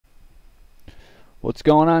What's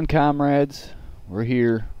going on, comrades? We're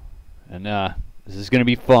here, and this is gonna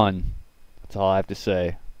be fun. That's all I have to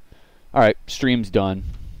say. Alright, stream's done.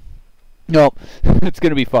 Nope, it's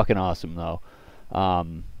gonna be fucking awesome, though.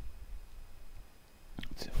 Let's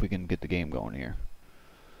see if we can get the game going here.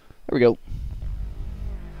 There we go.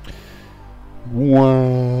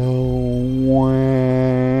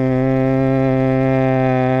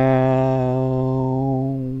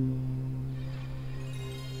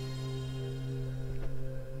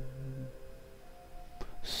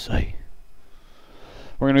 Say.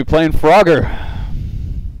 We're going to be playing Frogger.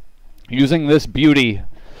 Using this beauty.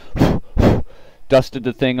 Dusted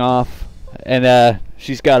the thing off. And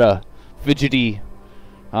she's got a fidgety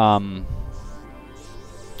a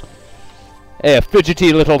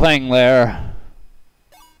fidgety little thing there.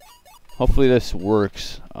 Hopefully this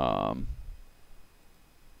works.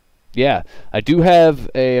 Yeah, I do have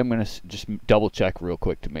a... I'm going to just double check real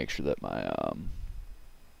quick to make sure that my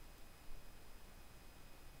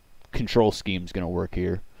control scheme's going to work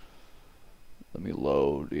here. Let me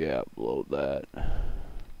load. Yeah, load that.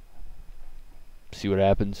 See what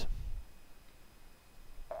happens.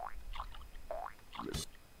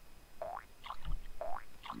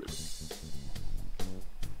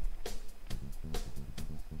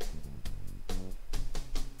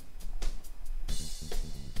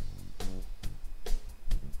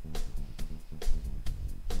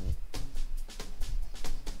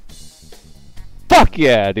 Fuck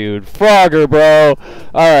yeah, dude. Frogger, bro.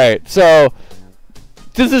 Alright, so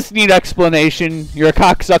does this need explanation? You're a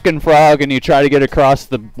cocksucking frog and you try to get across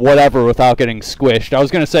the whatever without getting squished. I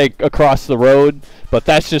was going to say across the road, but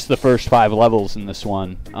that's just the first 5 levels in this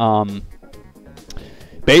one.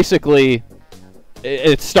 Basically,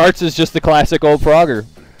 it starts as just the classic old Frogger.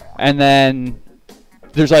 And then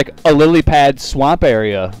there's like a lily pad swamp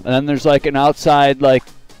area. And then there's like an outside like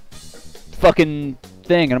fucking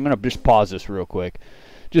thing. And I'm going to just pause this real quick.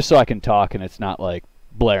 Just so I can talk and it's not like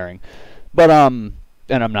blaring. But, and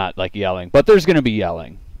I'm not like yelling, but there's gonna be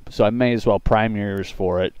yelling, so I may as well prime your ears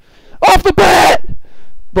for it off the bat.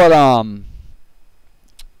 But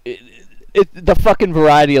the fucking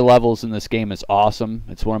variety of levels in this game is awesome.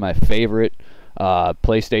 It's one of my favorite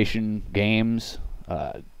PlayStation games.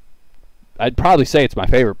 I'd probably say it's my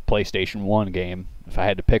favorite PlayStation 1 game if I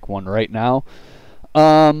had to pick one right now.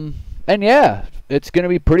 And yeah, it's gonna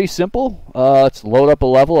be pretty simple. Let's load up a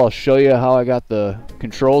level. I'll show you how I got the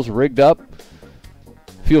controls rigged up.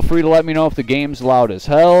 Feel free to let me know if the game's loud as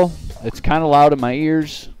hell. It's kind of loud in my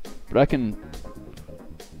ears, but I think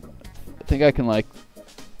I can like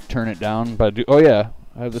turn it down. Oh yeah,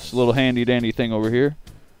 I have this little handy dandy thing over here.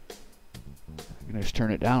 I can just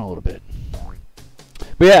turn it down a little bit.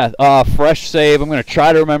 But yeah, fresh save. I'm gonna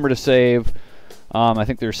try to remember to save. I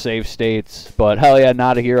think there's save states, but hell yeah,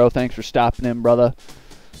 not a hero. Thanks for stopping in, brother.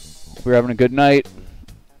 We're having a good night,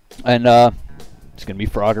 and it's gonna be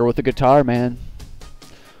Frogger with the guitar, man.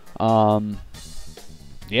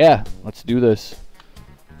 Yeah, let's do this.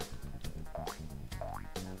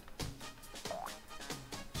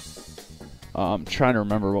 I'm trying to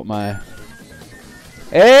remember what my...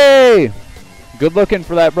 Hey! Good looking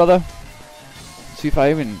for that, brother. Let's see if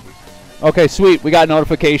I even... Okay, sweet. We got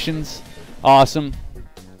notifications. Awesome.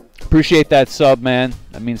 Appreciate that sub, man.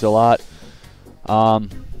 That means a lot.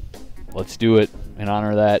 Let's do it in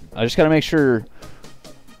honor of that. I just got to make sure...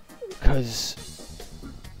 Because...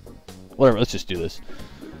 Whatever, let's just do this.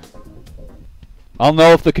 I'll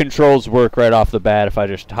know if the controls work right off the bat if I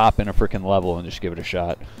just hop in a freaking level and just give it a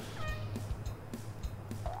shot.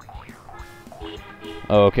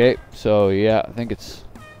 Okay, so yeah, I think it's...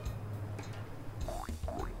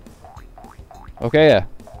 Okay, yeah.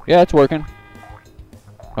 Yeah, it's working.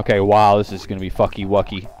 Okay, wow, this is going to be fucky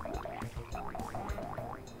wucky.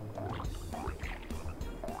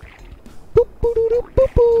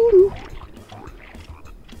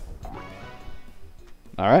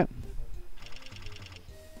 Alright.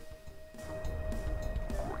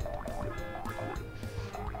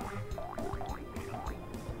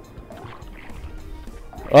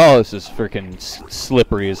 Oh, this is freaking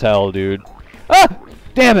slippery as hell, dude. Ah!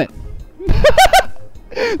 Damn it!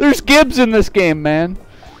 There's Gibbs in this game, man.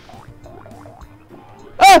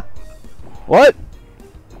 Ah! What?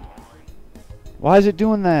 Why is it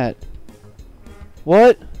doing that?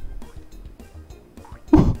 What?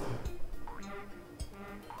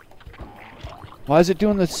 Why is it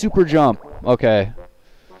doing the super jump? Okay.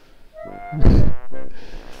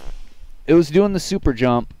 It was doing the super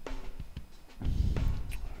jump.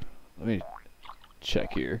 Let me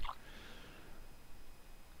check here.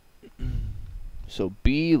 So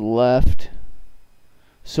B left.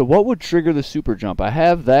 So what would trigger the super jump? I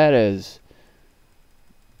have that as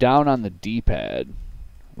down on the D-pad,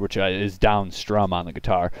 which is down strum on the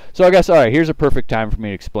guitar. So I guess, all right, here's a perfect time for me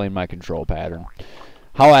to explain my control pattern.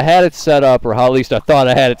 How I had it set up, or how at least I thought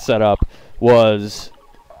I had it set up, was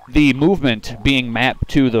the movement being mapped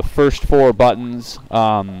to the first 4 buttons,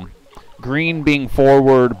 green being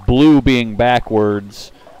forward, blue being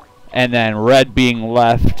backwards, and then red being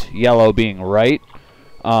left, yellow being right.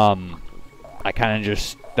 I kind of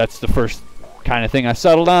just, that's the first kind of thing I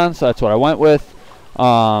settled on, so that's what I went with.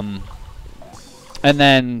 And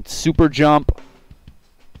then super jump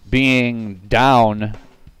being down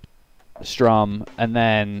strum, and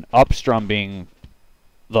then up strum being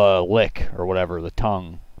the lick or whatever, the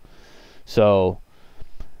tongue. So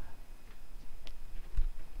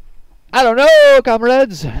I don't know,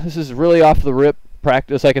 comrades. This is really off the rip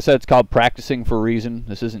practice. Like I said, it's called practicing for a reason.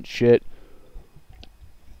 This isn't shit.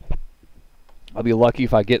 I'll be lucky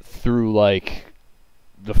if I get through like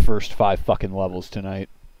the first 5 fucking levels tonight.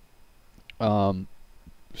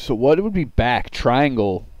 So what would be back?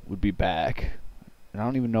 Triangle would be back. And I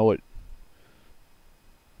don't even know what...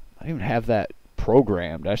 I don't even have that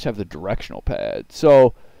programmed. I just have the directional pad.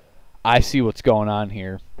 So I see what's going on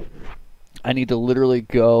here. I need to literally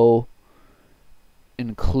go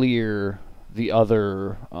and clear the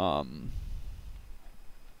other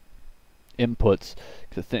inputs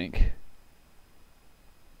to think.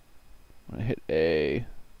 I'm going to hit A.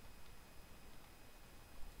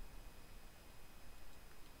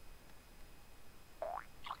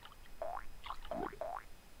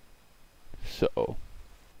 So,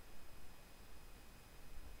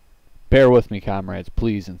 bear with me, comrades,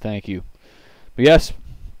 please, and thank you. But yes,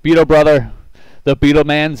 Beetle brother, the Beetle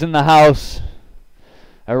man's in the house.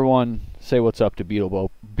 Everyone, say what's up to Beetle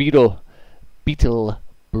Bro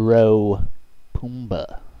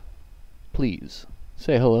Pumbaa. Please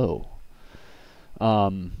say hello.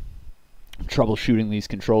 Troubleshooting these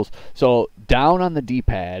controls. So down on the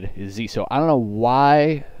D-pad is Z. So I don't know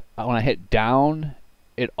why when I hit down,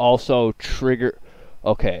 it also trigger.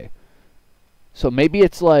 Okay, so maybe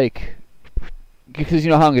it's like, because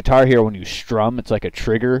you know how in Guitar Hero when you strum, it's like a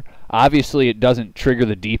trigger. Obviously, it doesn't trigger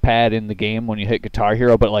the D-pad in the game when you hit Guitar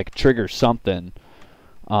Hero, but like triggers something.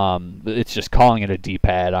 It's just calling it a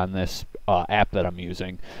D-pad on this app that I'm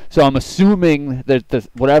using. So I'm assuming that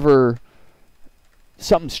whatever,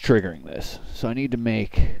 something's triggering this. So I need to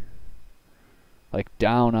make like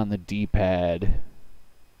down on the D-pad.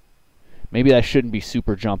 Maybe that shouldn't be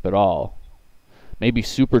super jump at all. Maybe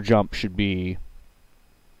super jump should be...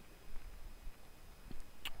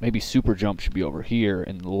 Maybe super jump should be over here,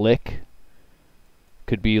 and lick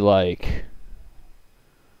could be like...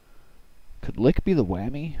 Could lick be the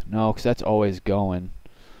whammy? No, because that's always going.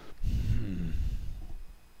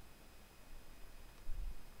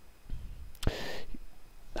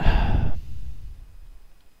 Let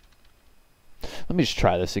me just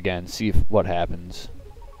try this again, see what happens.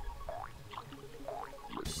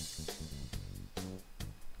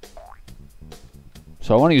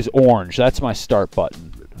 So I want to use orange. That's my start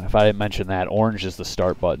button. If I didn't mention that, orange is the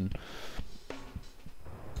start button.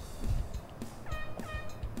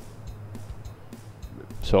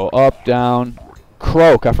 So up, down,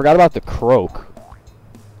 croak. I forgot about the croak.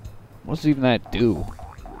 What does even that do?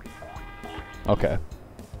 Okay.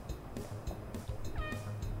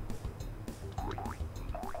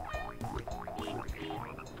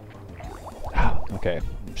 Okay,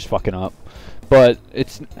 I'm just fucking up. But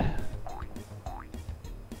it's...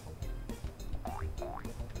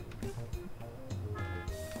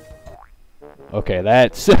 Okay,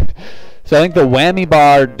 that's... So I think the whammy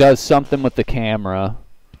bar does something with the camera.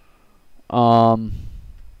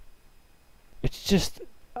 It's just...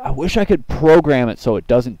 I wish I could program it so it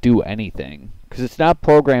doesn't do anything. Because it's not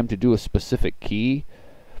programmed to do a specific key.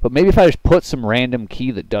 But maybe if I just put some random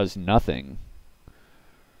key that does nothing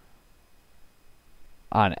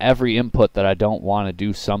on every input that I don't want to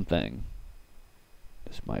do something,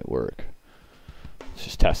 this might work. Let's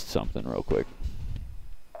just test something real quick.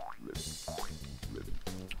 Let's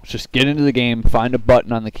just get into the game, find a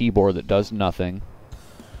button on the keyboard that does nothing.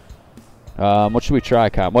 What should we try,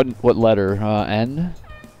 Con? What letter? N?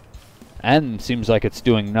 N seems like it's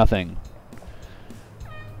doing nothing.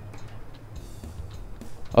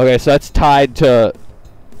 Okay, so that's tied to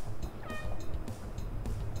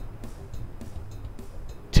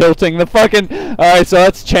tilting the fucking... Alright, so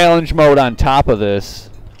that's challenge mode on top of this.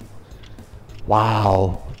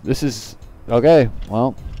 Wow. This is... Okay,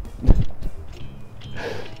 well...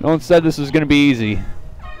 No one said this was going to be easy.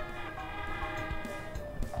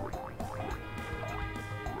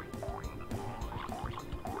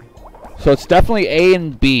 So it's definitely A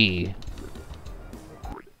and B.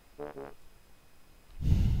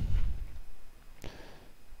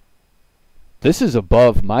 This is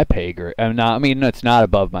above my pay grade. I mean, it's not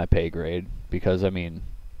above my pay grade because, I mean,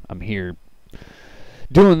 I'm here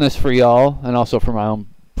doing this for y'all and also for my own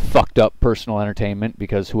fucked up personal entertainment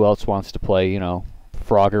because who else wants to play, you know,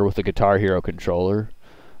 Frogger with a Guitar Hero controller?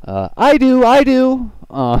 I do.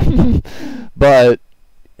 But,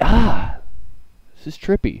 this is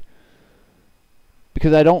trippy.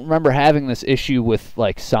 Because I don't remember having this issue with,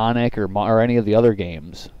 like, Sonic or any of the other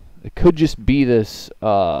games. It could just be this,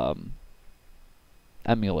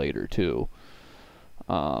 emulator, too.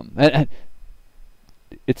 And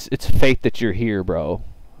it's fate that you're here, bro.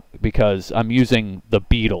 Because I'm using the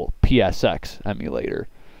Beetle PSX emulator.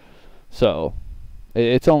 So,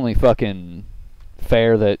 it's only fucking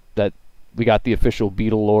fair that we got the official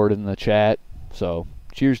Beetle Lord in the chat. So,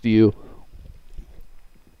 cheers to you.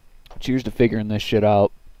 Cheers to figuring this shit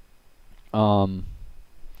out. I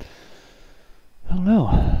don't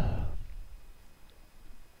know.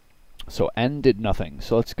 So N did nothing.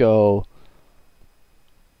 So let's go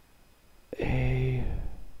A.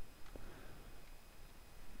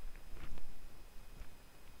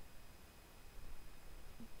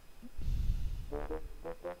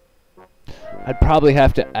 I'd probably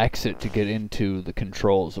have to exit to get into the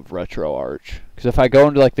controls of RetroArch. Because if I go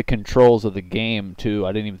into like the controls of the game too,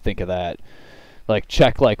 I didn't even think of that. Like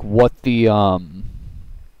check like what the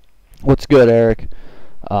what's good, Eric?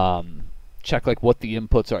 Check like what the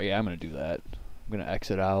inputs are. Yeah, I'm gonna do that. I'm gonna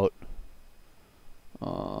exit out.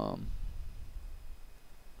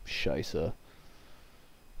 Scheisse.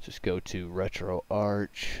 Just go to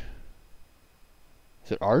RetroArch.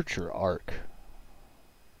 Is it Arch or Arc?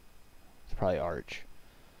 Probably Arch.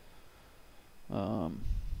 Oh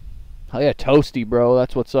yeah, Toasty, bro.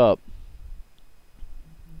 That's what's up.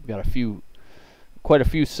 Got quite a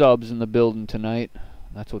few subs in the building tonight.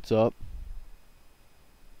 That's what's up.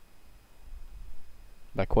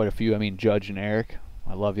 By quite a few, I mean Judge and Eric.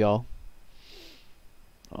 I love y'all.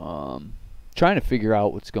 Trying to figure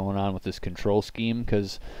out what's going on with this control scheme,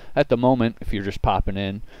 because at the moment, if you're just popping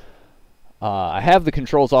in, I have the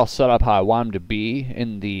controls all set up how I want them to be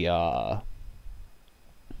in the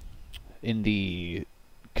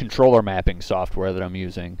controller mapping software that I'm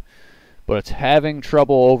using, but it's having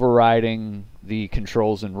trouble overriding the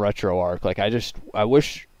controls in RetroArch. Like I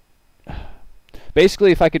wish,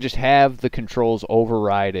 basically, if I could just have the controls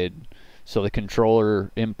overrided so the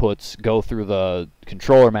controller inputs go through the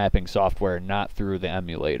controller mapping software, not through the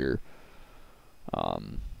emulator.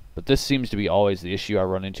 But this seems to be always the issue I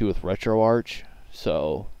run into with RetroArch,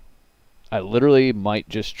 so I literally might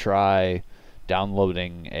just try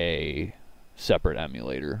downloading a separate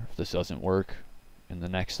emulator if this doesn't work in the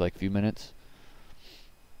next like few minutes.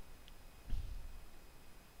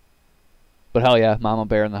 But hell yeah, Mama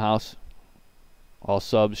Bear in the house. All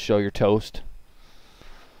subs, show your toast.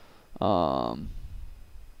 So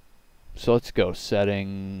let's go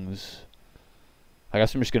settings. I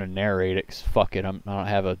guess I'm just gonna narrate it, 'cause fuck it, I don't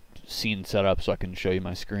have a scene set up so I can show you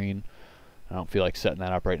my screen. I don't feel like setting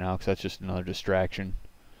that up right now because that's just another distraction.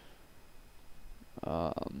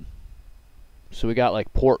 So we got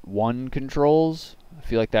like port 1 controls. I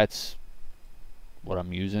feel like that's what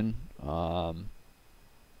I'm using.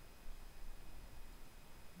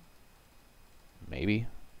 Maybe.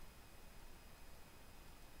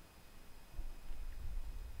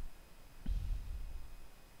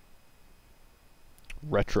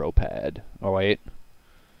 RetroPad. Oh wait.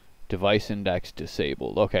 Device index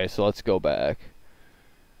disabled. Okay, so let's go back.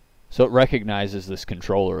 So it recognizes this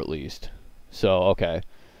controller at least. So, okay.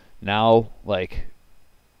 Now, like,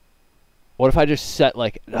 what if I just set,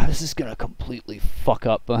 like, this is going to completely fuck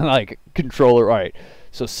up, like, controller. Alright,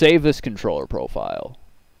 so save this controller profile.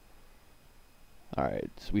 Alright,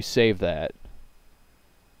 so we save that.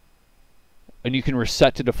 And you can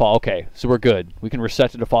reset to default. Okay, so we're good. We can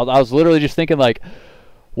reset to default. I was literally just thinking, like,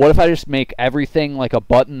 what if I just make everything, like, a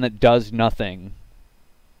button that does nothing?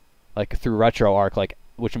 Like, through RetroArch, like,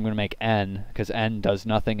 which I'm going to make N, because N does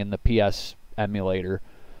nothing in the PS emulator.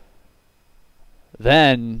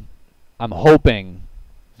 Then I'm hoping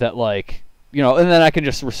that, like, you know, and then I can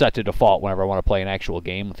just reset to default whenever I want to play an actual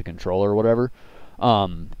game with the controller or whatever. I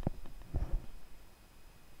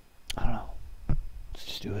don't know. Let's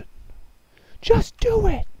just do it. Just do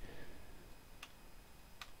it!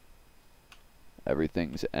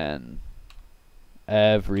 Everything's N.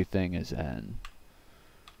 Everything is N.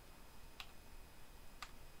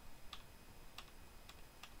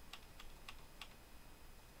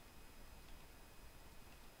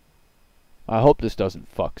 I hope this doesn't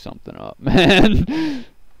fuck something up, man.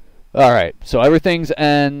 Alright, so everything's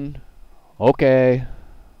N. Okay.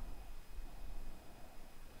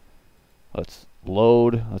 Let's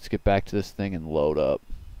load. Let's get back to this thing and load up.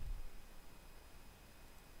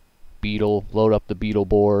 Beetle. Load up the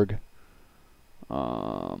Beetleborg.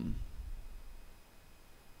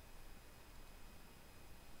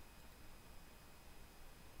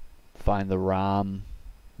 Find the ROM.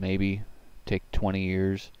 Maybe. Take 20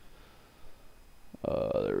 years.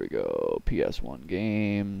 There we go. PS1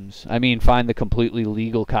 games. I mean, find the completely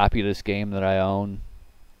legal copy of this game that I own.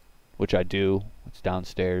 Which I do. It's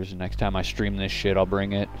downstairs. Next time I stream this shit, I'll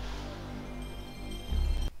bring it.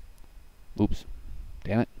 Oops.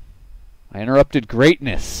 Damn it. I interrupted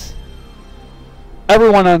greatness.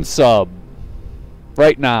 Everyone unsub.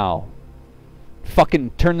 Right now.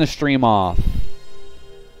 Fucking turn the stream off.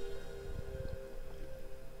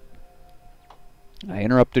 I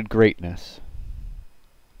interrupted greatness.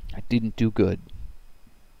 I didn't do good.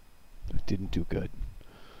 I didn't do good.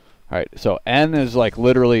 Alright, so N is like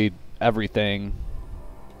literally everything.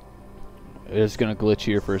 It is going to glitch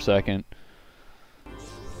here for a second.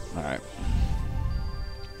 Alright.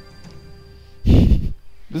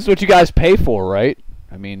 This is what you guys pay for, right?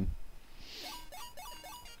 I mean,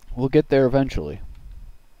 we'll get there eventually.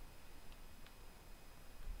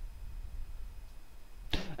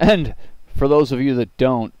 And for those of you that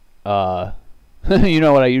don't, you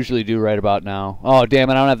know what I usually do right about now. Oh, damn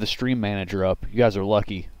it, I don't have the stream manager up. You guys are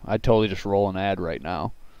lucky. I'd totally just roll an ad right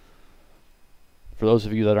now. For those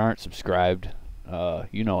of you that aren't subscribed,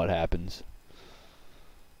 you know what happens.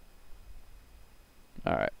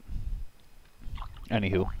 Alright.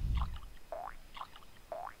 Anywho.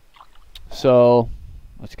 So,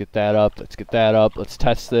 let's get that up. Let's get that up. Let's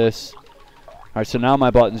test this. Alright, so now my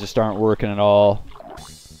buttons just aren't working at all.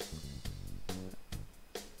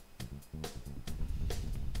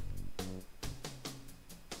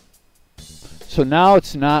 So now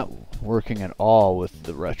it's not working at all with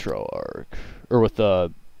the RetroArch, or with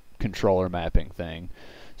the controller mapping thing.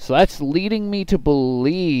 So that's leading me to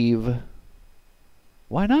believe...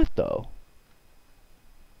 Why not, though?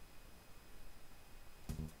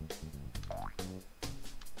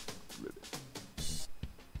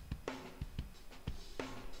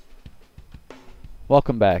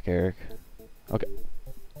 Welcome back, Eric. Okay.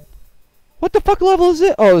 What the fuck level is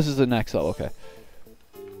it? Oh, this is the next level, okay.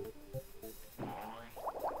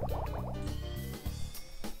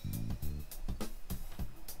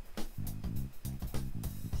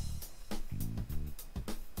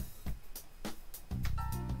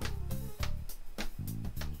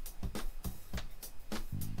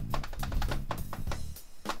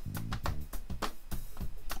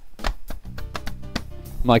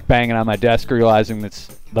 I'm like banging on my desk, realizing that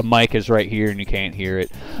the mic is right here and you can't hear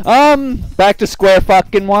it. Back to square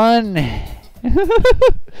fucking one.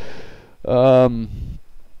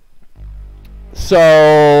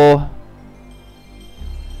 So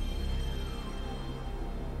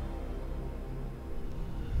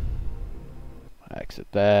exit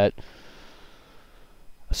that.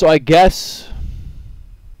 So I guess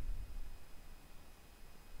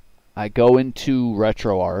I go into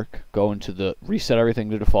RetroArch, go into the reset everything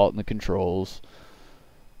to default in the controls.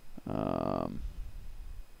 And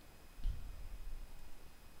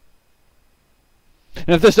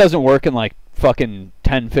if this doesn't work in like fucking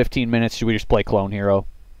 10-15 minutes, should we just play Clone Hero?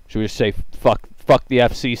 Should we just say fuck the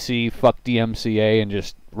FCC, fuck DMCA, and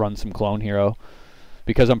just run some Clone Hero?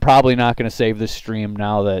 Because I'm probably not going to save this stream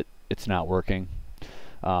now that it's not working.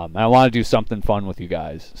 And I want to do something fun with you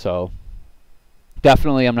guys, so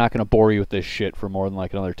definitely I'm not going to bore you with this shit for more than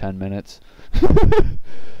like another 10 minutes.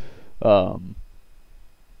 But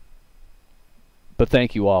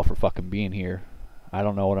thank you all for fucking being here. I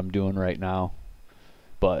don't know what I'm doing right now,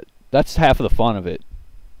 but that's half of the fun of it.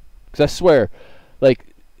 Because I swear, like,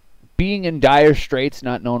 being in dire straits,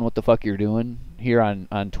 not knowing what the fuck you're doing here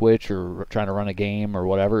on Twitch or trying to run a game or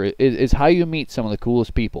whatever, is how you meet some of the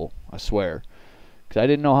coolest people, I swear. Because I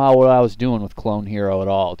didn't know what I was doing with Clone Hero at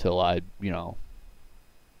all till I,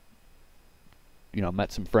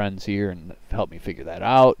 met some friends here and helped me figure that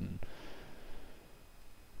out. And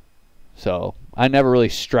so I never really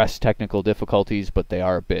stress technical difficulties, but they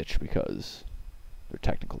are a bitch because they're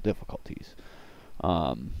technical difficulties.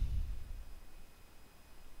 So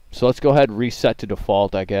let's go ahead and reset to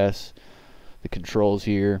default, I guess. The controls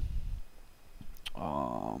here.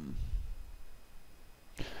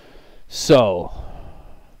 So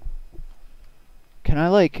can I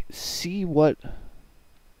like see what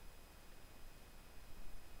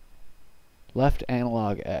left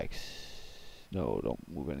analog X? No,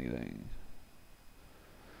 don't move anything.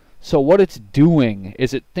 So what it's doing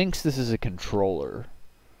is it thinks this is a controller.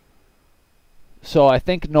 So I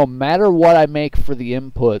think no matter what I make for the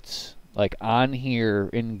inputs, like on here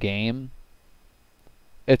in game,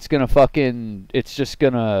 it's gonna fucking, it's just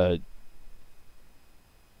gonna,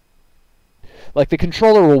 like, the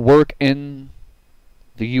controller will work in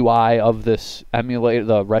the UI of this emulator,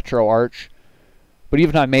 the RetroArch. But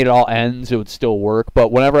even if I made it all ends, it would still work.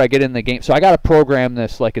 But whenever I get in the game, so I gotta program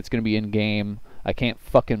this like it's gonna be in game. I can't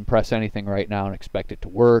fucking press anything right now and expect it to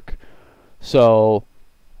work. So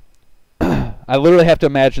I literally have to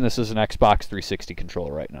imagine this as an Xbox 360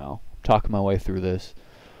 controller right now. I'm talking my way through this.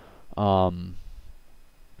 So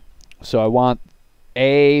I want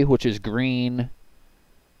A, which is green,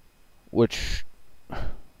 which,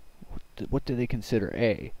 what do they consider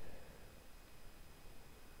A?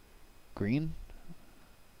 Green?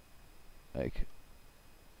 Like,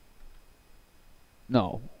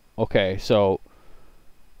 no. Okay, so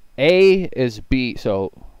A is B,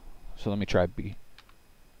 so let me try B.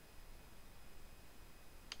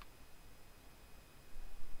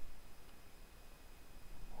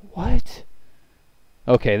 What?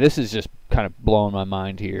 Okay, this is just kind of blowing my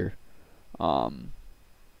mind here. Because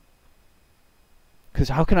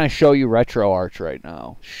how can I show you RetroArch right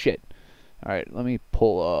now? Shit. Alright, let me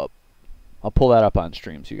pull up. I'll pull that up on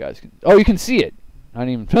stream so you guys can... Oh, you can see it! I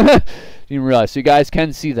didn't even, didn't even realize. So you guys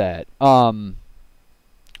can see that. Let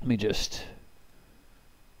me just...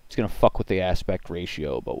 It's going to fuck with the aspect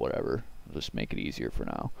ratio, but whatever. I'll just make it easier for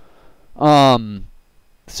now.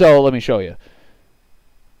 So let me show you.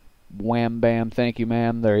 Wham bam, thank you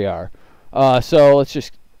ma'am. There you are. So let's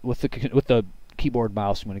just... With the keyboard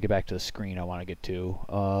mouse, I'm going to get back to the screen I want to get to.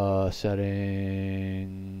 Settings,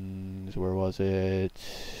 where was it?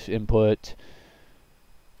 Input.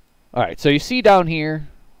 Alright, so you see down here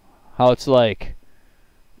how it's like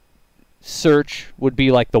search would be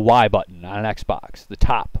like the Y button on an Xbox, the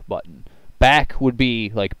top button. Back would be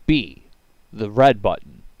like B, the red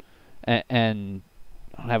button. And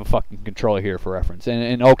I don't have a fucking controller here for reference.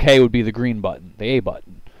 And OK would be the green button, the A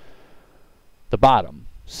button. The bottom,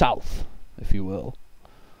 south, if you will.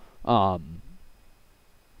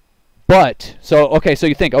 But, so, okay, so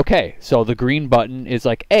you think, okay, so the green button is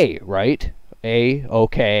like A, right? A,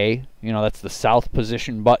 okay, you know, that's the south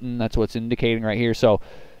position button. That's what's indicating right here. So,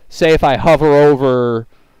 say if I hover over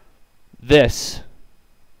this,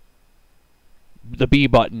 the B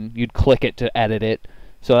button, you'd click it to edit it.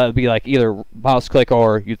 So that would be like either mouse click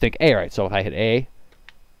or you'd think A, right? So if I hit A,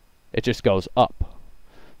 it just goes up.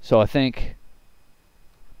 So I think...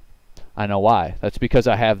 I know why. That's because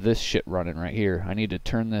I have this shit running right here. I need to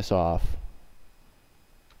turn this off.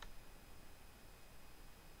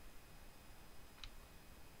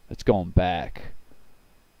 It's going back.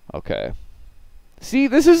 Okay. See,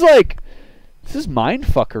 this is like... This is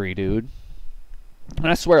mindfuckery, dude. And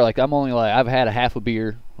I swear, like, I'm only like... I've had a half a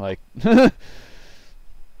beer. Like...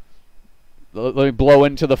 Let me blow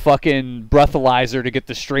into the fucking breathalyzer to get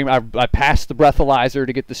the stream... I passed the breathalyzer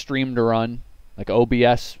to get the stream to run. Like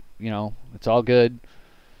OBS... You know, it's all good.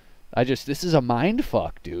 This is a mind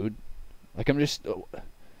fuck, dude. Like, I'm just...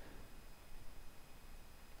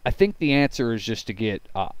 I think the answer is just to get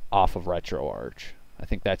off of RetroArch. I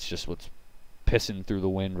think that's just what's pissing through the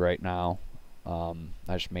wind right now. I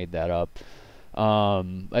just made that up.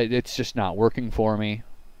 It's just not working for me.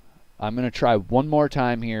 I'm going to try one more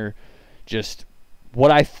time here. Just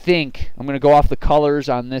what I think. I'm going to go off the colors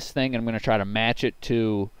on this thing, and I'm going to try to match it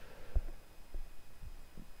to...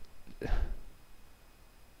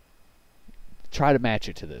 Try to match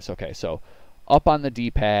it to this. Okay, so up on the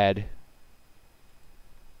D-pad.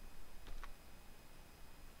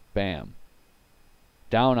 Bam.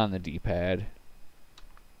 Down on the D-pad.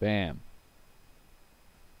 Bam.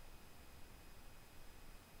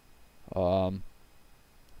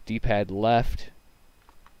 D-pad left.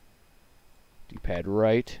 D-pad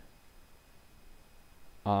right.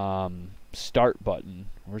 Start button.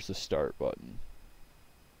 Where's the start button?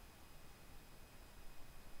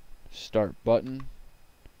 Start button.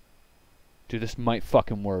 Dude, this might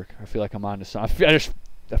fucking work. I feel like I'm on to something.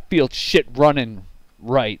 I feel shit running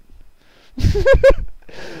right.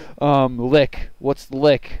 Lick. What's the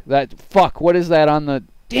lick? That fuck. What is that on the?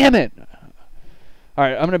 Damn it! All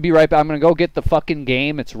right, I'm gonna be right back. I'm gonna go get the fucking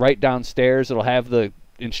game. It's right downstairs. It'll have the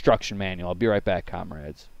instruction manual. I'll be right back,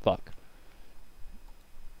 comrades. Fuck.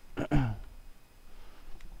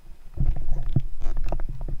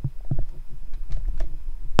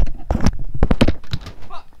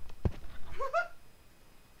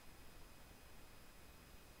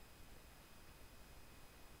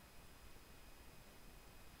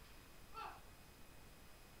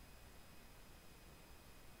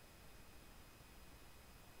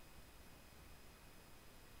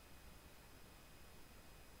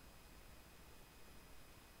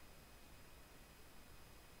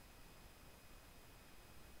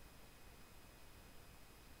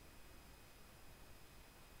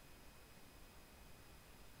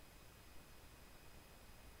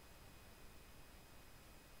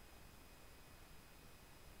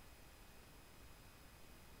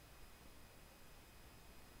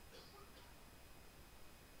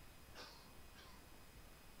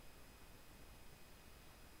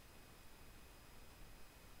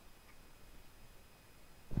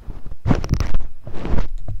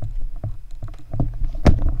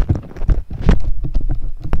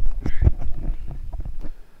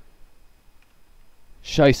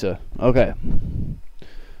 Scheisse. Okay.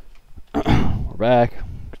 We're back.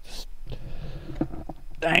 Just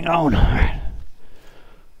dang on. Alright.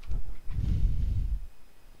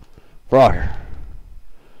 Frogger.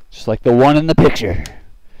 Just like the one in the picture.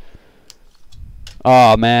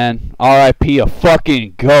 Oh, man. R.I.P. a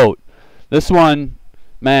fucking goat. This one,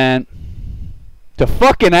 man. To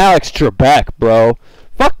fucking Alex Trebek, bro.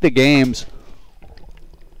 Fuck the games.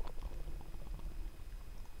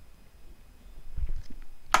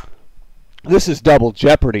 This is double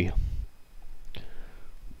jeopardy.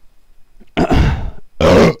 I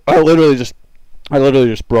literally just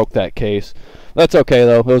broke that case. That's okay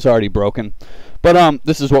though. It was already broken. But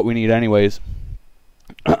this is what we need anyways.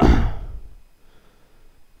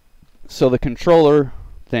 So the controller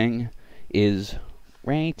thing is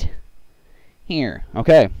right here.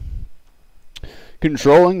 Okay.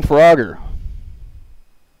 Controlling Frogger.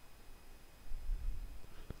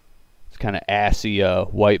 It's kind of assy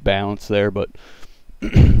white balance there, but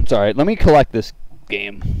it's alright. Let me collect this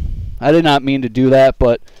game. I did not mean to do that,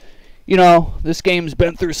 but you know, this game's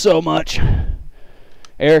been through so much.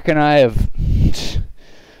 Eric and I have...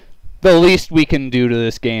 The least we can do to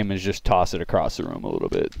this game is just toss it across the room a little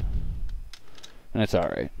bit. And it's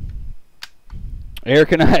alright.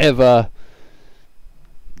 Eric and I have,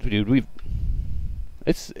 dude, we've...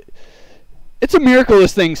 It's a miracle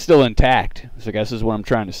this thing's still intact, I guess is what I'm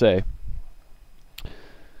trying to say.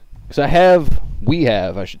 Because we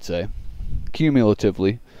have, I should say,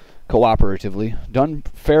 cumulatively, cooperatively, done a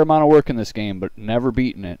fair amount of work in this game, but never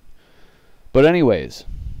beaten it. But anyways,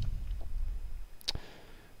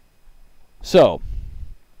 so,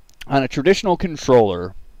 on a traditional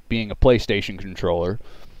controller, being a PlayStation controller,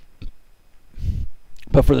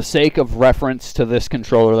 but for the sake of reference to this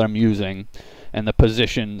controller that I'm using, and the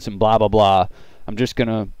positions and blah blah blah, I'm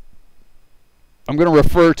gonna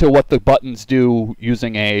refer to what the buttons do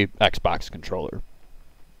using a Xbox controller.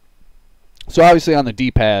 So obviously on the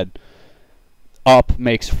D-pad, up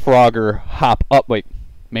makes Frogger hop up. Wait,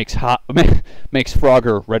 makes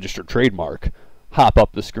Frogger registered trademark hop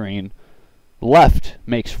up the screen. Left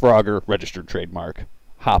makes Frogger registered trademark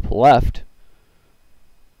hop left.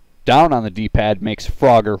 Down on the D-pad makes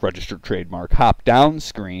Frogger registered trademark hop down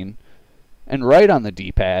screen. And right on the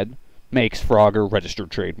D-pad makes Frogger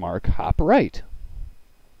registered trademark hop right.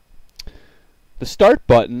 The start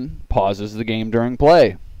button pauses the game during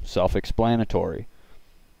play. Self-explanatory.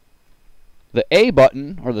 The A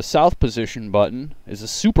button, or the south position button, is a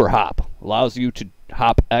super hop. Allows you to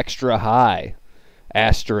hop extra high.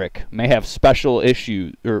 Asterisk. May have special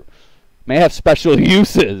issues, or may have special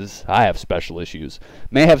uses. I have special issues.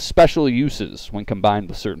 May have special uses when combined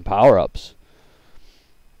with certain power-ups.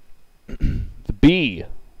 The B,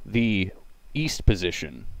 the east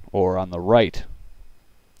position, or on the right.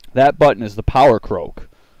 That button is the power croak,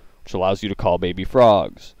 which allows you to call baby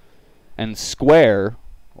frogs. And square,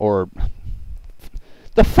 or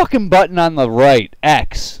the fucking button on the right,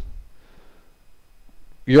 X.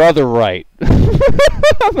 Your other right.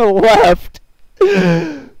 On the left.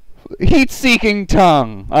 Heat-seeking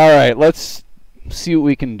tongue. Alright, let's see what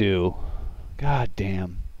we can do. God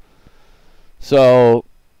damn. So,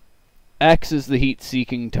 X is the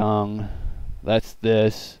heat-seeking tongue. That's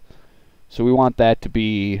this. So we want that to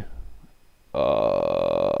be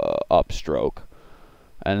upstroke.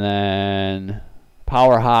 And then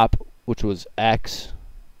power hop, which was X.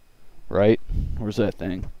 Right? Where's that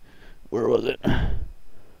thing? Where was it?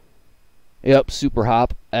 Yep, super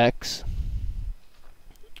hop, X.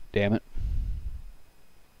 Damn it.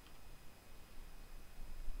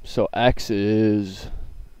 So X is...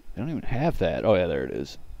 I don't even have that. Oh yeah, there it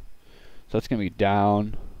is. So that's going to be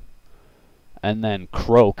down. And then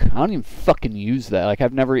croak. I don't even fucking use that. Like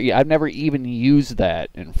I've never even used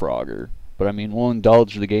that in Frogger. But I mean, we'll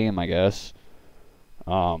indulge the game, I guess.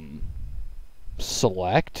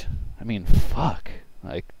 Select? I mean, fuck.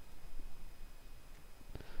 Like,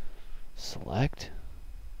 select?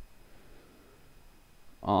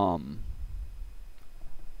 Let's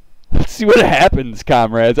see what happens,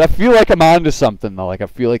 comrades. I feel like I'm onto something, though. Like, I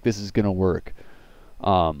feel like this is gonna work.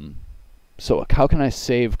 So, how can I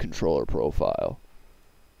save controller profile?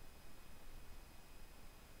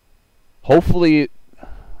 Hopefully...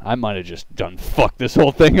 I might have just done fuck this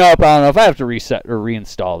whole thing up. I don't know if I have to reset or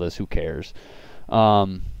reinstall this. Who cares?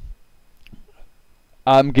 I'm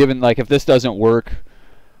given, like, if this doesn't work,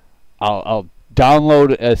 I'll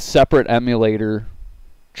download a separate emulator,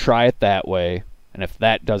 try it that way, and if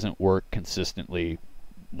that doesn't work consistently,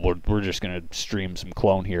 we're just going to stream some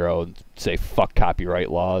Clone Hero and say fuck copyright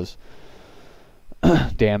laws.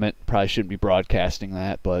 Damn it. Probably shouldn't be broadcasting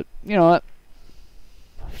that, but you know what?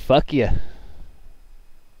 Fuck you.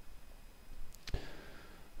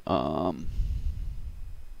 I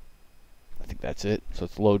think that's it. So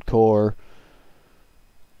it's load core,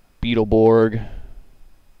 Beetleborg.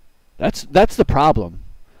 That's the problem.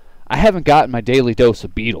 I haven't gotten my daily dose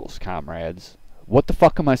of Beatles, comrades. What the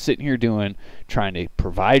fuck am I sitting here doing? Trying to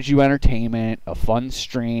provide you entertainment, a fun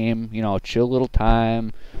stream, you know, a chill little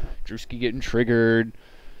time. Drewski getting triggered,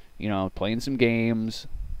 you know, playing some games.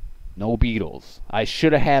 No Beatles. I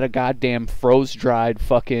should have had a goddamn froze-dried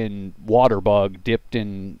fucking water bug dipped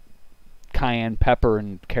in cayenne pepper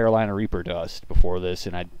and Carolina Reaper dust before this,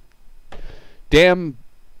 and I'd damn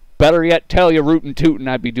better yet tell you rootin' tootin'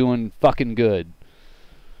 I'd be doing fucking good.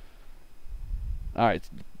 Alright,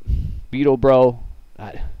 Beetle bro,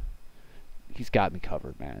 he's got me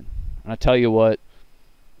covered, man. And I tell you what,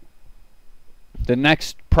 the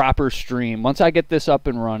next proper stream, once I get this up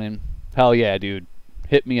and running, hell yeah, dude,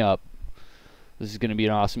 hit me up. This is going to be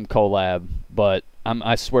an awesome collab. But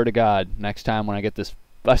I swear to God, next time when I get this,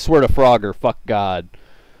 I swear to Frogger, fuck God,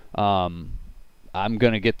 I'm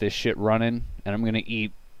going to get this shit running, and I'm going to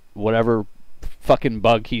eat whatever fucking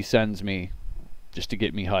bug he sends me just to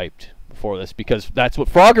get me hyped before this, because that's what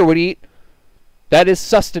Frogger would eat. That is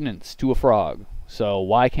sustenance to a frog. So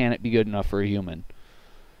why can't it be good enough for a human?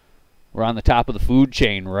 We're on the top of the food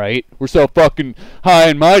chain, right? We're so fucking high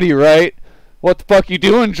and mighty, right? What the fuck you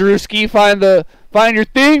doing, Drewski? Find your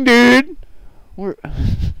thing, dude. We're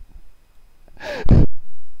I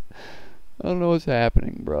don't know what's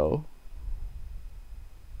happening, bro.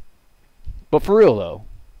 But for real though,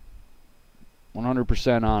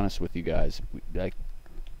 100% honest with you guys. Like,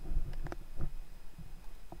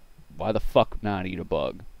 why the fuck not eat a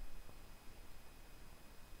bug?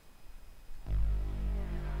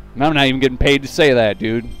 I'm not even getting paid to say that,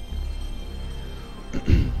 dude.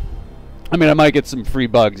 I mean, I might get some free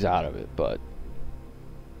bugs out of it, but...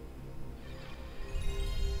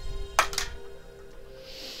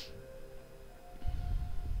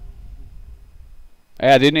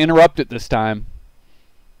 Hey, I didn't interrupt it this time.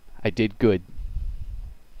 I did good.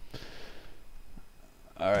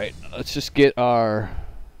 Alright, let's just get our...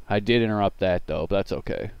 I did interrupt that, though, but that's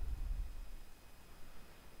okay.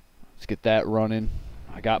 Let's get that running.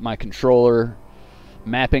 I got my controller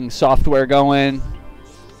mapping software going.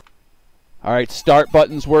 Alright, start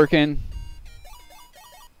button's working.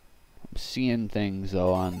 I'm seeing things,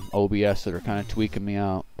 though, on OBS that are kind of tweaking me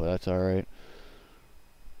out, but that's alright.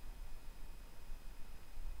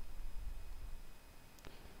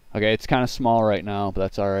 Okay, it's kind of small right now, but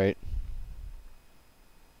that's alright.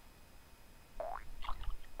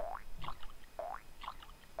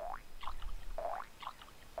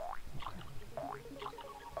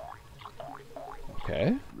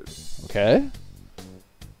 Okay. Okay.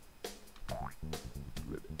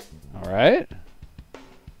 Alright.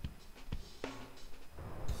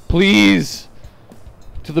 Please!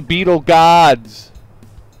 To the beetle gods!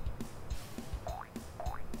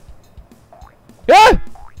 Ah!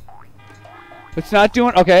 It's not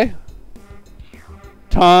doing... Okay.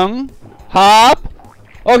 Tongue. Hop.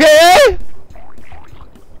 Okay!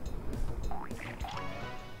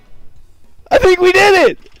 I think we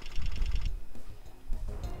did it!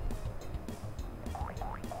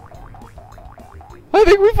 I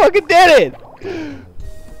think we fucking did it!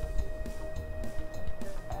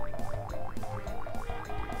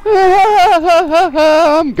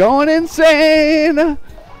 I'm going insane!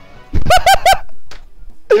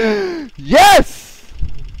 Yes!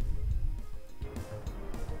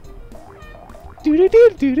 You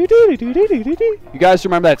guys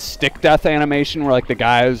remember that stick death animation where like the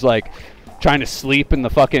guy was like trying to sleep and the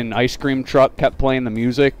fucking ice cream truck kept playing the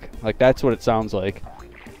music? Like that's what it sounds like.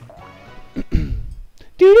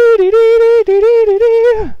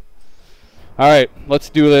 Alright, let's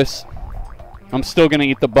do this. I'm still gonna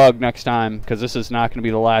eat the bug next time because this is not gonna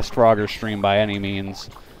be the last Frogger stream by any means.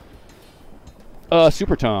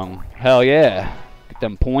 Super tongue. Hell yeah. Get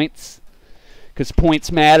them points. Because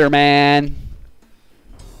points matter, man.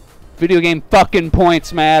 Video game fucking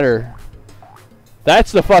points matter.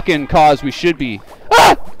 That's the fucking cause we should be.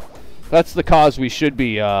 Ah! That's the cause we should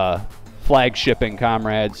be flagshipping,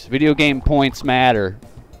 comrades. Video game points matter.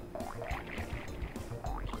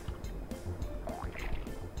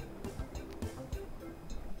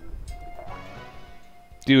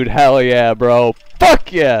 Dude, hell yeah, bro.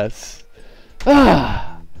 Fuck yes.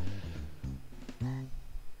 Ah.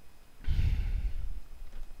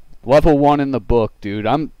 Level 1 in the book, dude.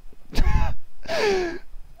 I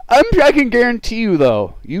can guarantee you,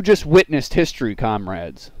 though, you just witnessed history,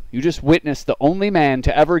 comrades. You just witnessed the only man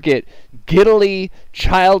to ever get giddily,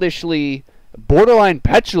 childishly, borderline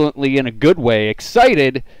petulantly, in a good way,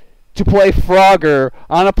 excited to play Frogger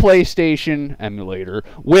on a PlayStation emulator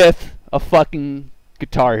with a fucking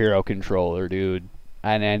Guitar Hero controller, dude.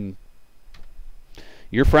 And then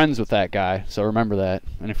you're friends with that guy, so remember that.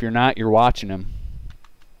 And if you're not, you're watching him.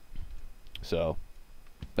 So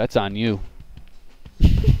that's on you.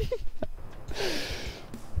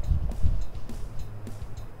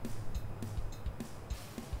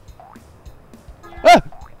 Ah!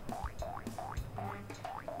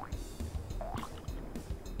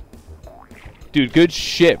 Dude, good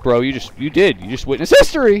shit, bro. You just witnessed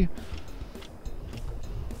history.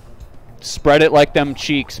 Spread it like them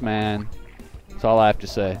cheeks, man. That's all I have to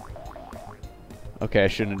say. Okay, I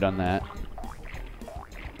shouldn't have done that.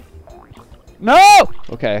 No!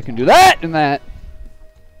 Okay, I can do that and that.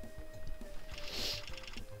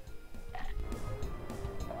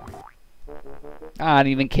 I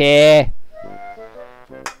don't even care.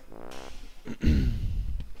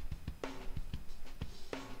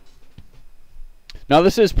 No,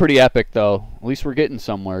 this is pretty epic, though. At least we're getting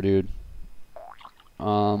somewhere, dude.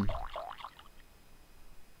 We're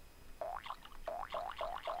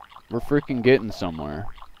freaking getting somewhere.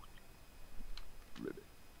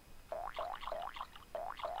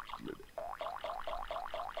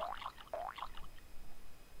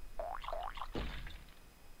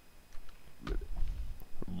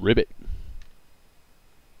 Ribbit.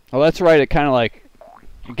 Oh, that's right. It kind of like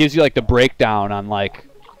it gives you like the breakdown on like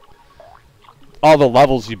all the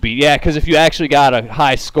levels you beat. Yeah, because if you actually got a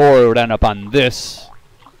high score, it would end up on this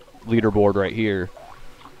leaderboard right here.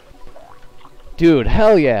 Dude,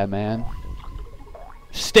 hell yeah, man.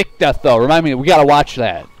 Stick Death, though. Remind me, we gotta watch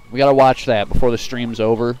that. We gotta watch that before the stream's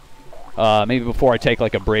over. Maybe before I take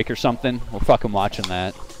like a break or something. We're fucking watching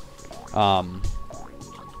that.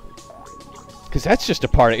 Because that's just a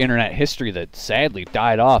part of internet history that sadly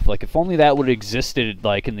died off. Like, if only that would have existed,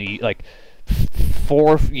 like, in the, like,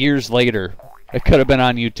 4 years later. It could have been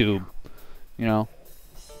on YouTube, you know?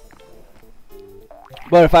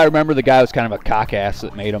 But if I remember, the guy was kind of a cock-ass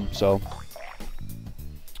that made him, so...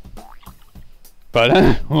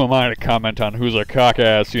 But who am I to comment on who's a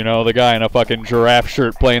cock-ass, you know? The guy in a fucking giraffe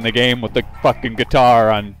shirt playing the game with the fucking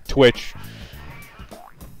guitar on Twitch.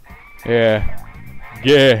 Yeah.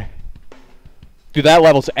 Yeah. Dude, that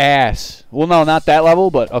level's ass. Well, no, not that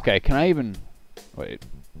level, but... Okay, can I even... Wait.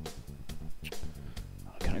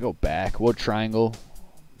 Can I go back? What triangle?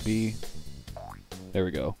 B. There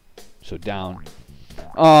we go. So down.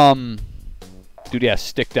 Dude, yeah,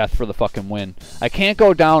 Stick Death for the fucking win. I can't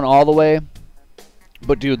go down all the way.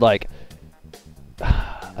 But, dude, like...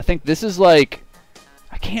 I think this is like...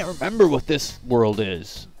 I can't remember what this world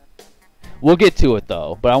is. We'll get to it,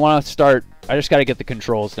 though. But I want to start... I just got to get the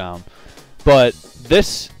controls down. But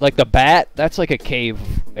this, like the bat, that's like a cave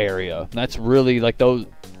area. That's really like those.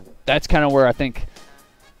 That's kind of where I think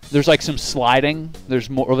there's like some sliding. There's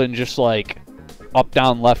more than just like up,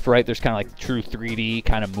 down, left, right. There's kind of like true 3D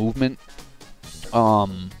kind of movement.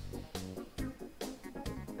 And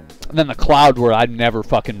then the cloud world, I've never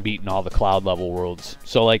fucking beaten all the cloud level worlds.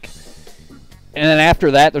 So like, and then after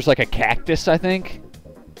that, there's like a cactus, I think.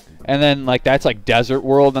 And then like that's like desert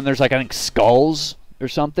world. Then there's like I think skulls or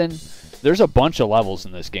something. There's a bunch of levels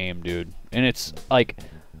in this game, dude. And it's, like,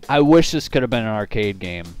 I wish this could have been an arcade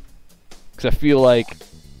game. Because I feel like,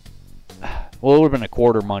 well, it would have been a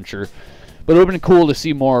quarter muncher. But it would have been cool to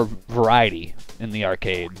see more variety in the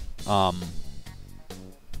arcade.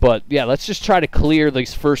 But, yeah, let's just try to clear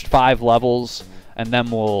these first 5 levels. And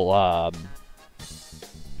then we'll, I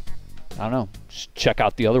don't know, just check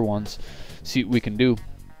out the other ones. See what we can do.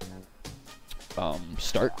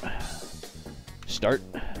 Start.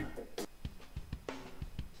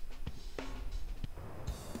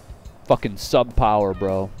 Fucking sub power,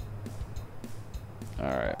 bro.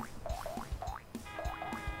 Alright.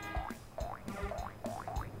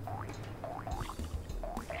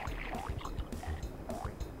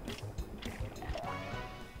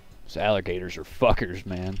 These alligators are fuckers,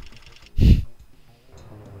 man.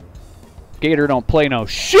 Gator don't play no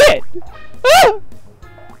shit! Ah!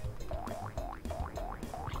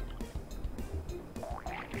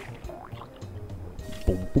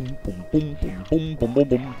 Boom, boom, boom, boom, boom, boom, boom, boom,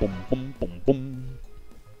 boom, boom, boom, boom, boom.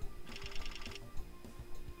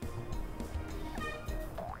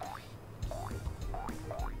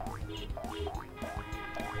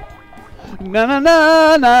 Na na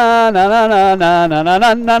na na na na na na na na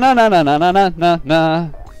na na na na na na na na.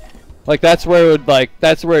 Like that's where it would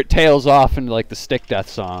that's where it tails off into like the Stick Death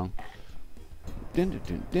song.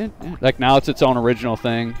 Like now it's its own original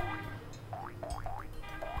thing.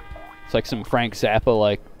 It's like some Frank Zappa,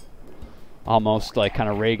 like, almost, like, kind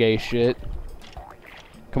of reggae shit.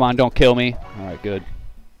 Come on, don't kill me. Alright, good.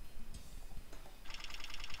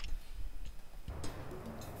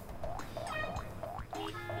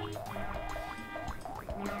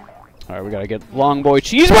 Alright, we gotta get Long Boy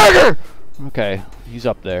Cheeseburger! Okay, he's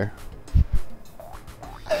up there.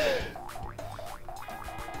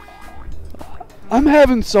 I'm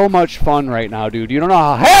having so much fun right now, dude. You don't know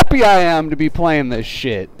how happy I am to be playing this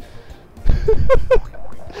shit.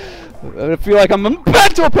 I feel like I'm a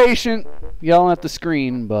mental patient yelling at the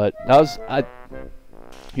screen, but that was...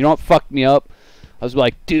 You know what fucked me up? I was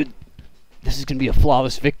like, dude, this is gonna be a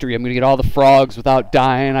flawless victory. I'm gonna get all the frogs without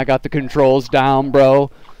dying. I got the controls down,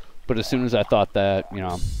 bro. But as soon as I thought that, you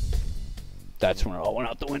know, that's when it all went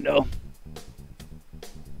out the window.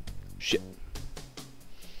 Shit.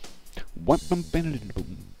 Boom,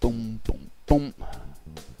 boom, boom.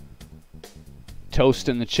 Toast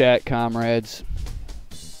in the chat, comrades.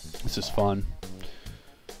 This is fun.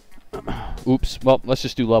 Oops. Well, let's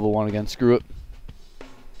just do level 1 again. Screw it.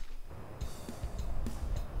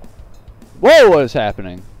 Whoa, what is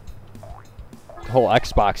happening? The whole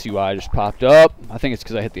Xbox UI just popped up. I think it's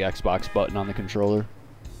because I hit the Xbox button on the controller.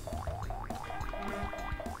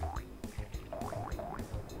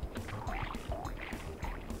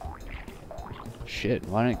 Shit,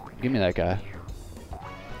 why didn't you give me that guy?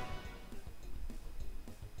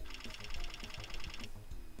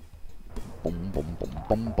 Boom, boom, boom,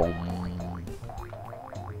 boom, boom.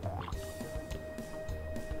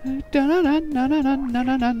 Da na na na na na na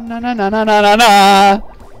na na na na na na na.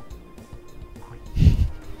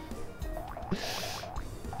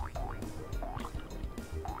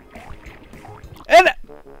 And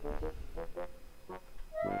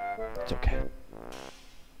it's okay.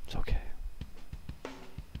 It's okay.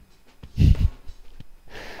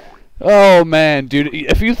 Oh man, dude,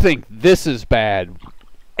 if you think this is bad,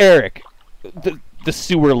 Eric, the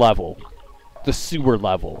sewer level,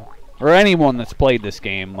 or anyone that's played this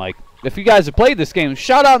game, like, if you guys have played this game,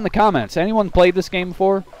 shout out in the comments. Anyone played this game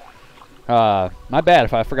before? My bad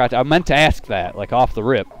if I forgot to, I meant to ask that, like, off the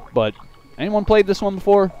rip, but anyone played this one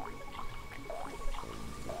before?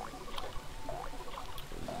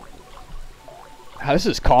 This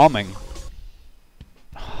is calming.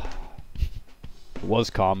 It was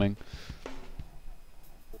calming.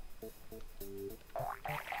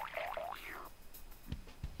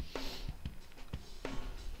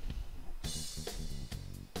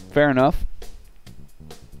 Fair enough.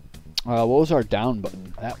 What was our down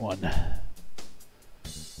button? That one.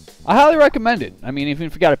 I highly recommend it. I mean, even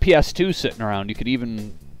if you got a PS2 sitting around, you could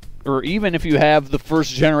even... Or even if you have the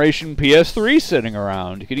first generation PS3 sitting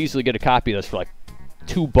around, you could easily get a copy of this for like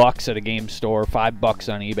 $2 at a game store,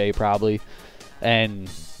 $5 on eBay probably.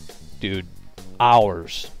 And, dude,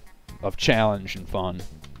 hours of challenge and fun.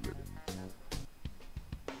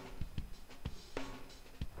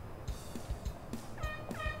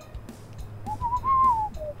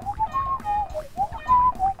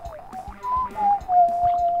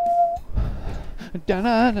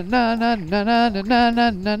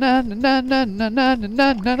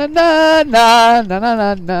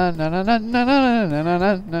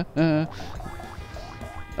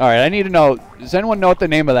 Alright, I need to know, does anyone know what the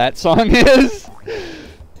name of that song is?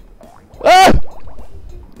 Ah!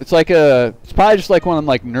 It's like it's probably just like one of them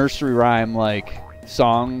like nursery rhyme like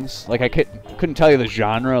songs. Like I couldn't tell you the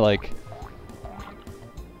genre, like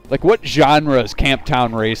what genre is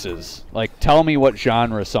Camptown Races? Like tell me what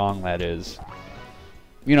genre song that is.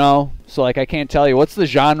 You know? So like I can't tell you what's the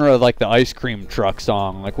genre of like the ice cream truck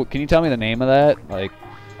song. Like what, can you tell me the name of that? Like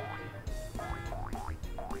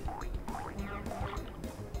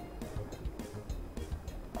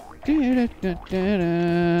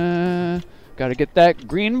gotta get that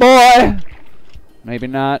green boy. Maybe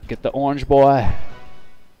not. Get the orange boy.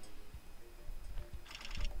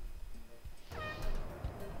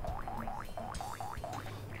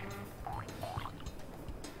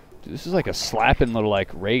 Dude, this is like a slapping little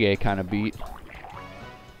like reggae kind of beat.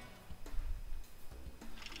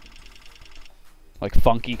 Like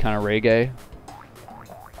funky kind of reggae.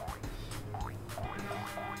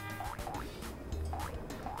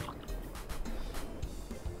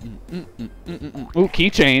 Ooh, key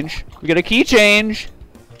change. We got a key change.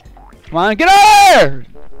 Come on, get over!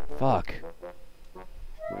 Fuck.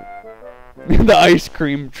 The ice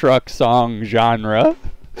cream truck song genre.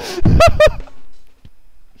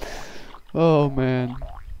 Oh, man.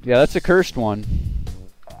 Yeah, that's a cursed one.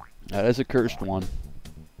 That is a cursed one.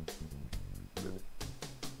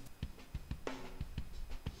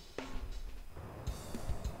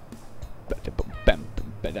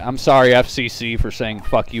 I'm sorry, FCC, for saying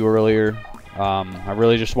fuck you earlier. I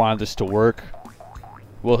really just wanted this to work.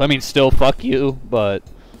 Well, I mean, still fuck you, but...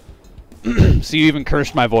 See, you even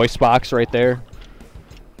cursed my voice box right there.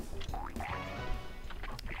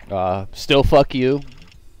 Still fuck you,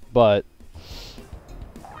 but...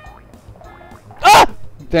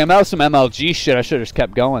 Damn, that was some MLG shit. I should have just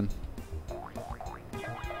kept going.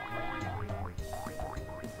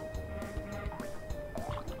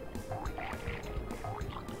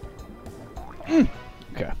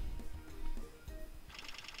 Okay.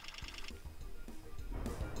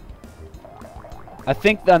 I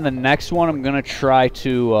think on the next one I'm going to try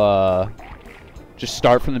to just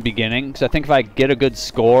start from the beginning. Because I think if I get a good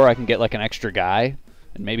score, I can get like an extra guy.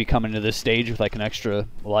 And maybe come into this stage with like an extra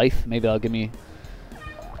life. Maybe that'll give me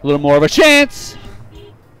a little more of a chance.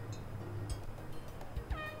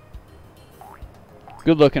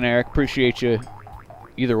 Good looking, Eric. Appreciate you.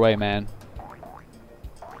 Either way, man.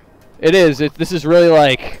 It is. This is really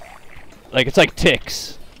like it's like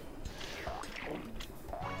ticks.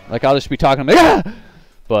 Like I'll just be talking like, ah!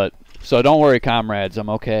 But so don't worry, comrades. I'm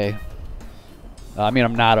okay. I mean,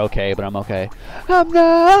 I'm not okay, but I'm okay. I'm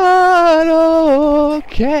not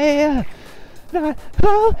okay. Not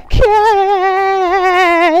okay.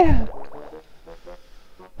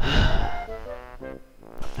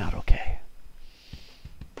 Not okay.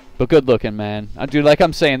 But good looking, man. Dude, like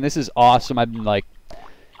I'm saying, this is awesome. I've been like,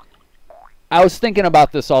 I was thinking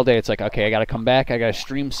about this all day. It's like, okay, I gotta come back. I gotta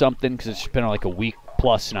stream something because it's been like a week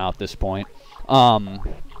plus now at this point.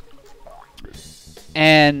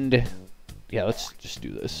 And yeah, let's just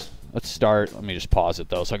do this. Let's start. Let me just pause it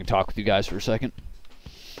though, so I can talk with you guys for a second.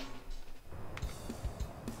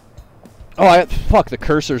 Oh, fuck, the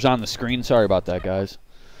cursor's on the screen. Sorry about that, guys.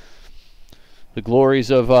 The glories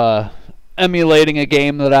of emulating a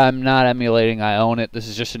game that I'm not emulating. I own it. This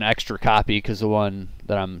is just an extra copy because the one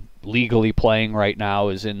that I'm legally playing right now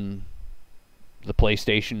is in the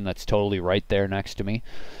PlayStation. That's totally right there next to me.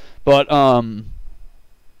 But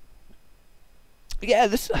yeah,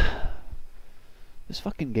 this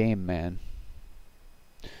fucking game, man.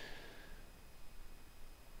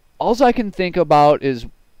 Alls I can think about is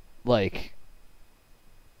like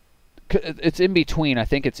it's in between. I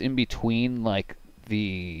think it's in between like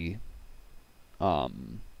the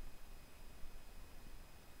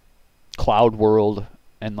cloud world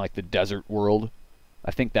and like the desert world.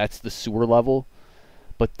 I think that's the sewer level.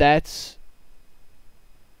 But that's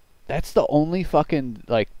the only fucking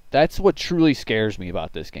like that's what truly scares me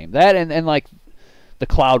about this game. That and like the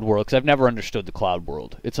cloud world, because I've never understood the cloud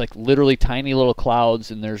world. It's like literally tiny little clouds,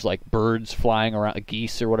 and there's like birds flying around,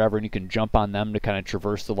 geese or whatever, and you can jump on them to kind of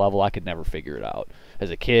traverse the level. I could never figure it out. As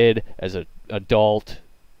a kid, as an adult,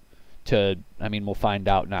 I mean, we'll find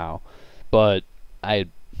out now. But I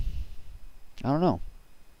don't know.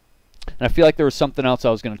 And I feel like there was something else I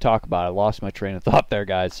was going to talk about. I lost my train of thought there,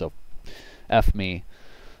 guys, so F me.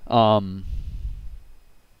 Let's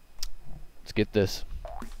get this.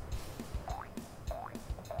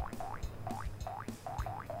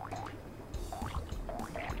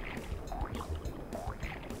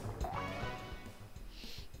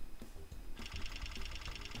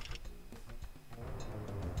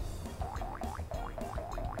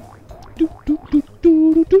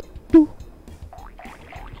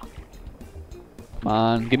 Come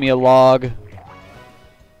on, give me a log.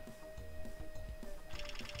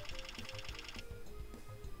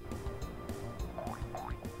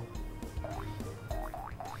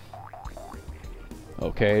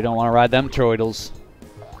 Okay, don't want to ride them troidals.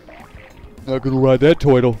 Not gonna ride that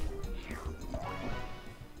troidal.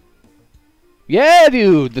 Yeah,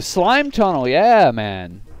 dude, the slime tunnel. Yeah,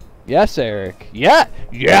 man. Yes, Eric. Yeah,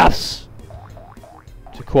 yes.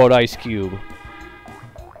 To quote Ice Cube.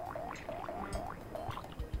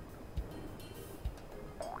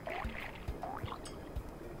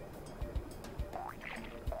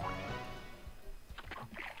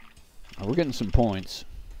 Oh, we're getting some points.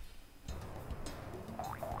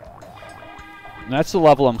 And that's the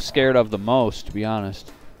level I'm scared of the most, to be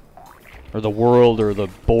honest. Or the world, or the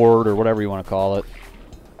board, or whatever you want to call it.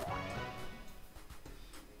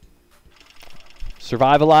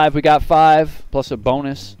 Survive Alive, we got 5, plus a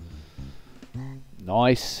bonus.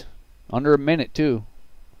 Nice. Under a minute, too.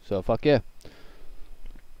 So, fuck yeah.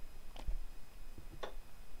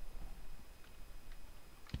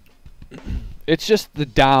 It's just the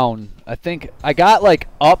down. I think I got like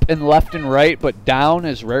up and left and right, but down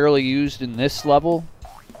is rarely used in this level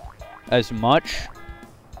as much.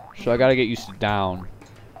 So I gotta get used to down.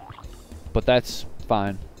 But that's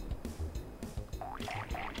fine.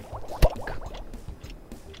 Fuck.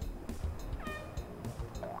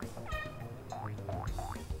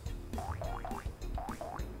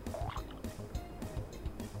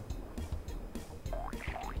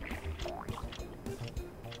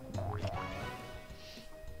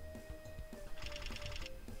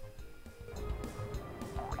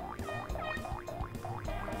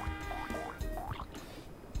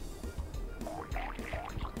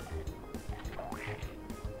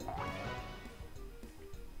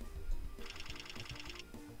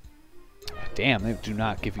 Damn, they do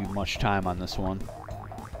not give you much time on this one.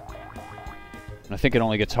 And I think it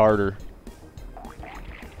only gets harder.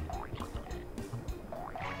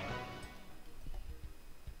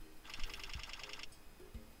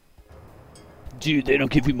 Dude, they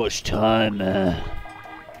don't give you much time,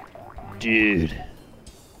 dude.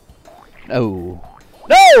 No.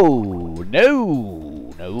 No!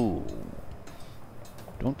 No! No.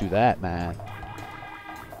 Don't do that, man.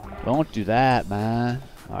 Don't do that, man.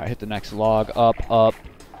 Alright, hit the next log. Up, up,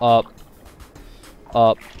 up,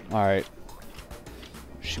 up. Alright.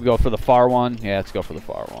 Should we go for the far one? Yeah, let's go for the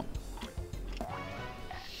far one.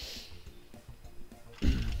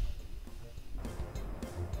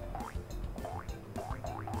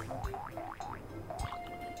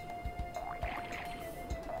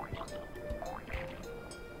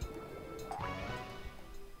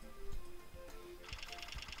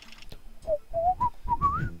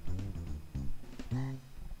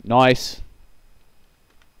 Nice.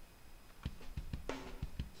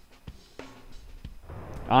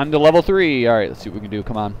 On to level 3. Alright, let's see what we can do.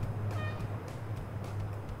 Come on.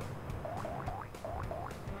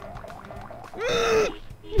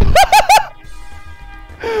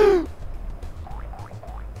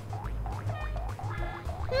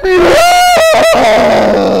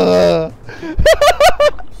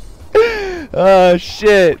 Oh,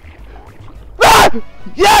 shit. Ah!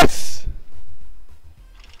 Yes!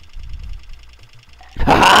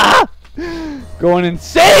 Going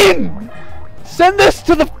insane! Send this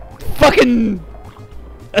to the fucking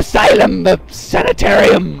asylum, the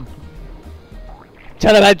sanitarium.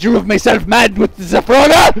 Tell him I drove myself mad with the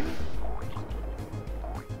Zafrona!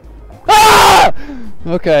 Ah!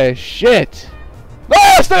 Okay, shit.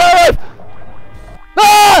 Ah, stay alive!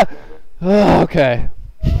 Ah! Oh, okay.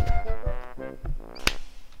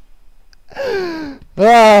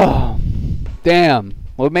 Oh, damn.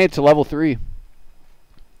 Well, we made it to level 3.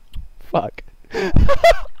 Fuck.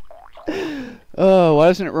 Oh, why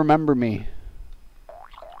doesn't it remember me?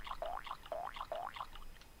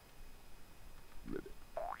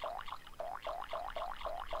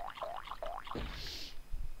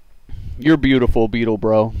 You're beautiful, Beetle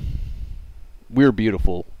Bro. We're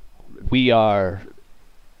beautiful. We are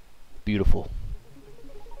beautiful.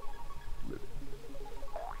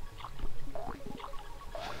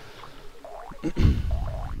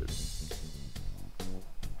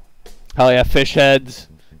 Hell yeah, fish heads.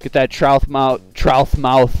 Get that trout mouth. That trout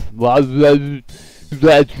mouth.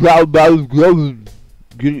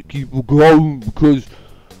 Get it, keep it going, because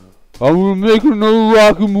I'm gonna make another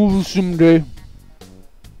rocket movie someday.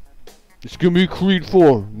 It's gonna be Creed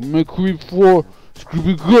 4. I'm gonna make Creed 4. It's gonna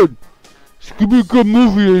be good. It's gonna be a good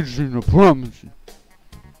movie, Adrian, I promise you.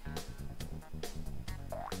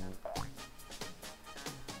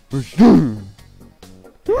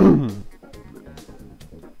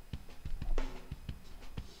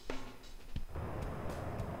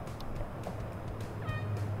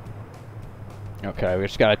 Okay, we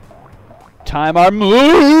just gotta time our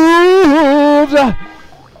moves.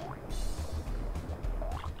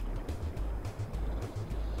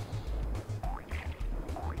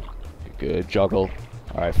 Good juggle.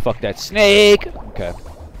 Alright, fuck that snake. Okay.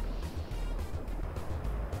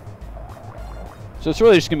 So it's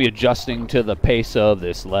really just gonna be adjusting to the pace of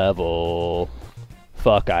this level.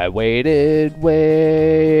 Fuck, I waited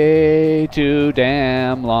way too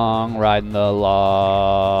damn long riding the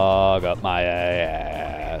log up my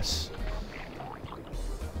ass.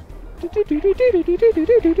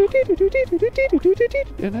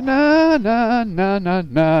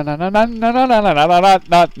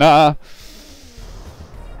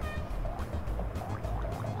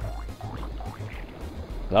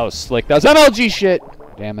 That was slick. That was MLG shit.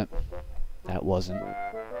 Damn it. That wasn't.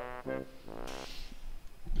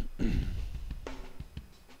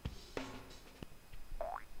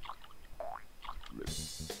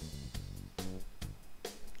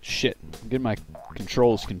 Shit. I'm getting my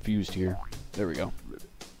controls confused here. There we go.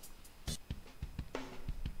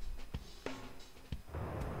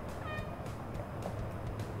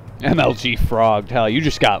 MLG frogged. Hell, you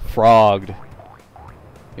just got frogged.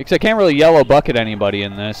 Because I can't really yellow bucket anybody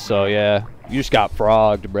in this, so yeah. You just got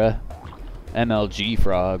frogged, bruh. MLG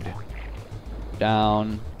frogged.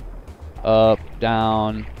 Down. Up,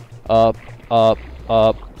 down. Up, up,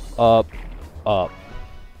 up, up, up.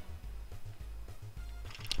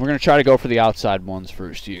 We're going to try to go for the outside ones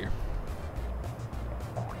first here.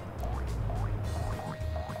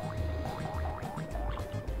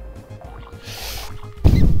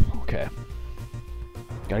 Okay.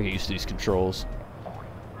 Gotta get used to these controls.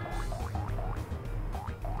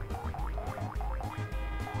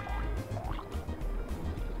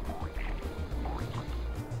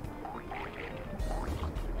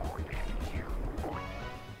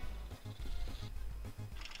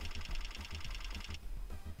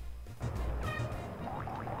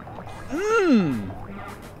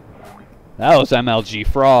 That was MLG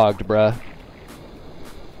frogged, bruh.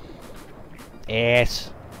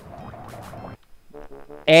 Ass.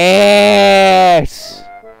 Ass.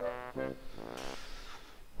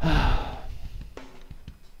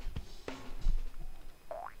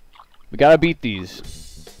 We gotta beat these.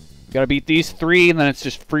 We gotta beat these 3, and then it's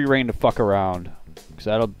just free reign to fuck around.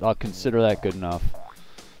 Because I'll consider that good enough.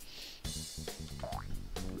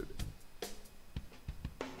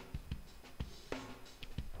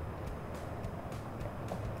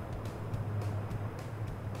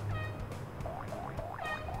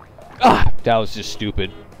 Ah, that was just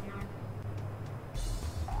stupid.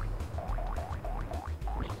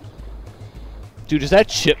 Dude, does that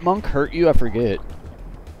chipmunk hurt you? I forget.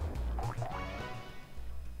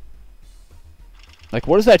 Like,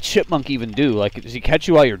 what does that chipmunk even do? Like, does he catch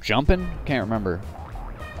you while you're jumping? Can't remember.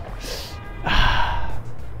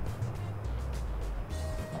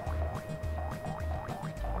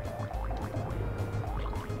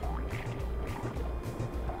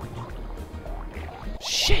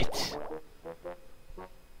 Shit.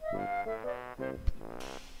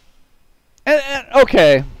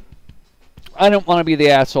 Okay. I don't want to be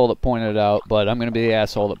the asshole that pointed it out, but I'm going to be the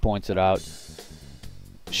asshole that points it out.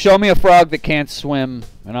 Show me a frog that can't swim,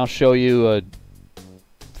 and I'll show you a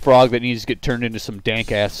frog that needs to get turned into some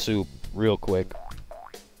dank-ass soup real quick.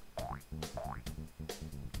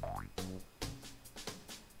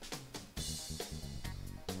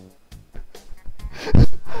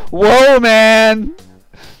 Whoa, man!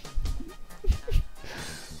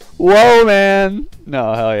 Whoa, man!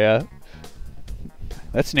 No, hell yeah.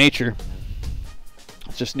 That's nature.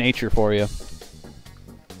 It's just nature for you.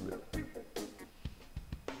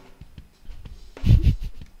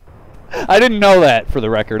 I didn't know that, for the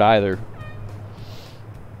record, either.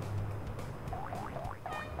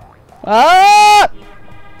 Ah!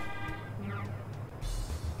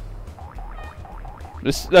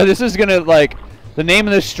 This is gonna, like, the name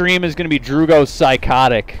of this stream is gonna be Drew Goes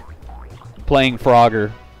Psychotic, playing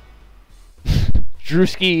Frogger.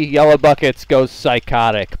 Drewski Yellow Buckets goes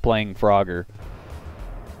psychotic, playing Frogger.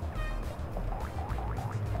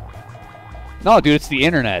 No, dude, it's the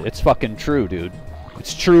internet. It's fucking true, dude.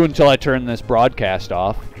 It's true until I turn this broadcast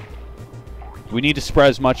off. We need to spread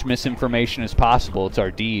as much misinformation as possible. It's our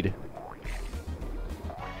deed.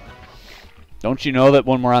 Don't you know that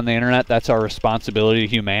when we're on the internet, that's our responsibility to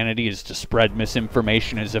humanity, is to spread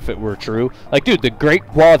misinformation as if it were true? Like, dude, the Great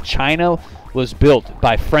Wall of China was built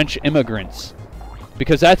by French immigrants.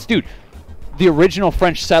 Because that's, dude, the original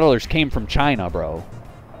French settlers came from China, bro.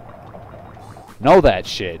 Know that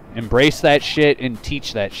shit. Embrace that shit and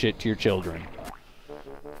teach that shit to your children.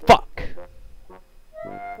 Fuck.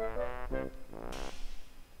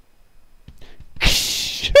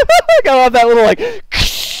 I got that little, like,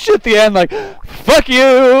 at the end, like, fuck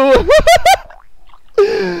you.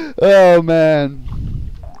 Oh, man.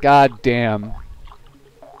 God damn.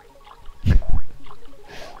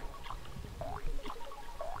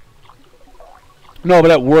 No,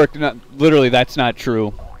 but at work, literally, that's not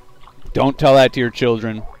true. Don't tell that to your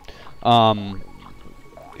children.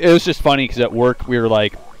 It was just funny because at work we were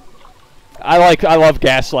like, I love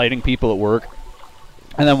gaslighting people at work,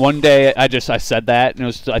 and then one day I said that, and it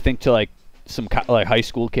was, I think, to like some like high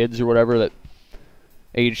school kids or whatever, that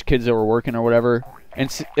aged kids that were working or whatever,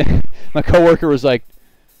 and my coworker was like,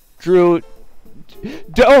 Drew,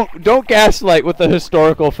 don't gaslight with the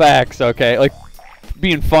historical facts, okay? Like,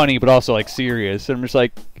 being funny but also like serious. And I'm just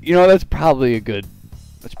like, you know, that's probably a good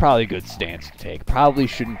stance to take. Probably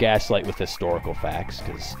shouldn't gaslight with historical facts,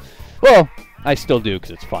 because, well, I still do because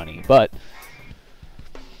it's funny, but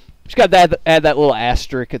just got to add that little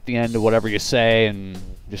asterisk at the end of whatever you say, and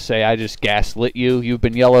just say, I just gaslit you. You've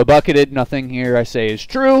been yellow bucketed. Nothing here I say is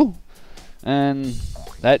true, and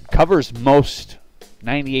that covers most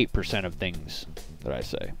 98% of things that I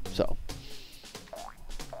say. So.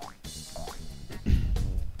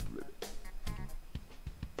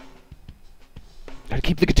 Gotta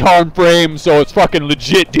keep the guitar in frame so it's fucking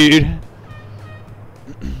legit, dude.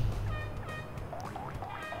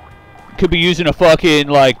 Could be using a fucking,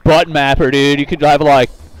 like, button mapper, dude. You could have, like,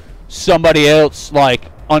 somebody else, like,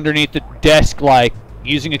 underneath the desk, like,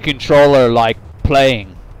 using a controller, like,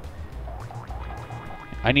 playing.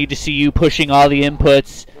 I need to see you pushing all the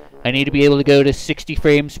inputs. I need to be able to go to 60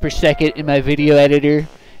 frames per second in my video editor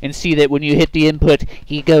and see that when you hit the input,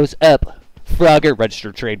 he goes up. Frogger,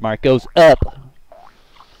 registered trademark, goes up.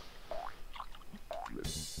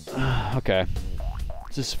 Okay.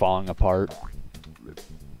 This is falling apart.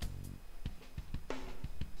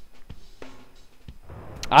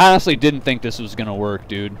 I honestly didn't think this was gonna work,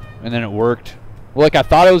 dude. And then it worked. Well, like I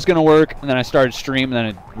thought it was gonna work, and then I started stream, and then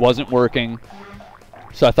it wasn't working.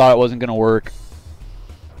 So I thought it wasn't gonna work,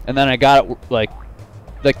 and then I got it like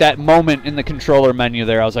that moment in the controller menu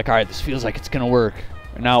there. I was like, all right, this feels like it's gonna work,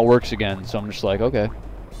 and now it works again. So I'm just like, okay,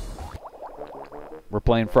 we're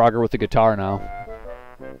playing Frogger with the guitar now.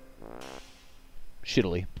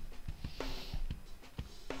 Shittily.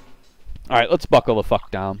 All right, let's buckle the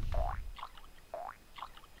fuck down.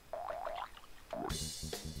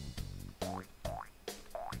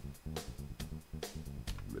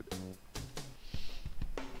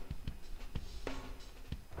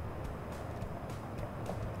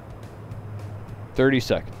 $30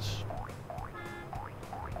 seconds.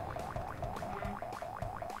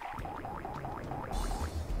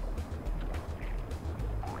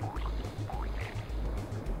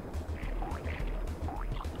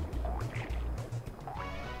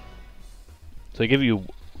 So they give you a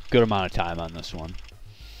good amount of time on this one.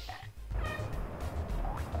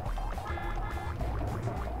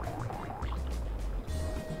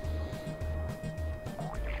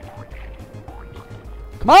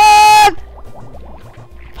 Come on!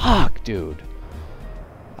 Fuck, dude.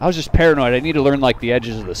 I was just paranoid. I need to learn, like, the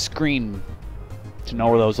edges of the screen to know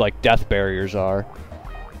where those, like, death barriers are.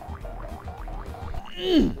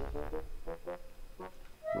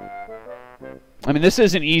 I mean, this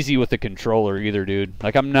isn't easy with the controller either, dude.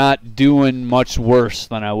 Like, I'm not doing much worse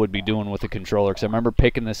than I would be doing with the controller, because I remember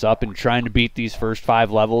picking this up and trying to beat these first 5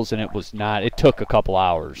 levels, and it was not... It took a couple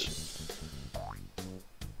hours,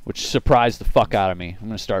 which surprised the fuck out of me. I'm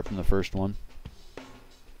going to start from the first one.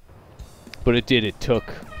 But it did. It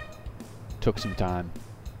took some time.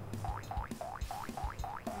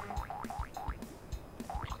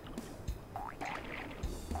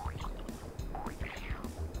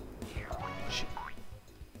 Shit.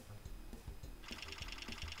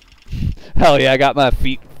 Hell yeah! I got my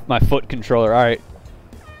foot controller. All right.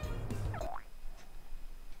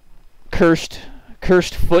 Cursed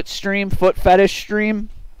foot stream, foot fetish stream.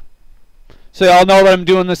 So y'all know that I'm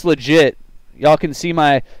doing this legit. Y'all can see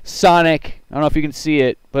my Sonic. I don't know if you can see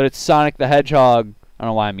it, but it's Sonic the Hedgehog. I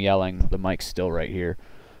don't know why I'm yelling. The mic's still right here.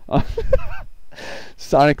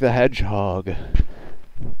 Sonic the Hedgehog.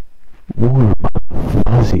 Warm,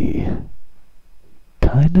 fuzzy.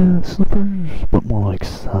 Kinda slippers, but more like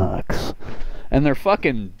socks. And they're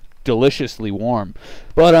fucking deliciously warm.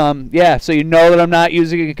 But, yeah, so you know that I'm not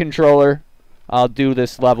using a controller. I'll do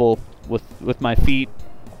this level with my feet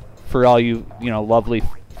for all you know, lovely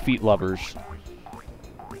feet lovers.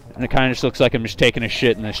 And it kind of just looks like I'm just taking a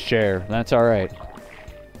shit in this chair. That's alright.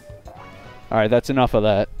 Alright, that's enough of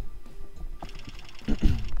that.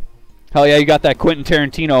 Hell yeah, you got that Quentin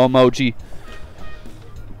Tarantino emoji.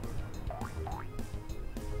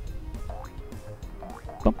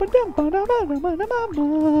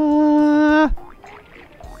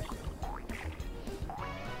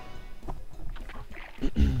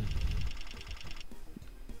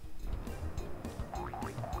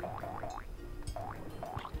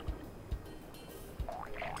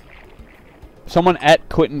 Someone at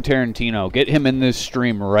Quentin Tarantino, get him in this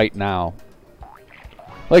stream right now.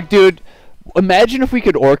 Like, dude, imagine if we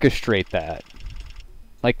could orchestrate that.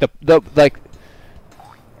 Like like,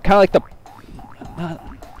 kind of like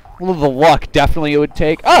well, the luck definitely it would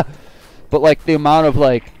take. But like the amount of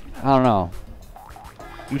like, I don't know.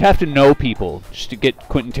 You'd have to know people just to get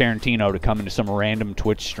Quentin Tarantino to come into some random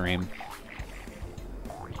Twitch stream.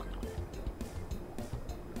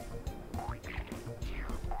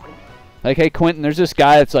 Like, hey, Quentin, there's this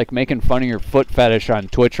guy that's, like, making fun of your foot fetish on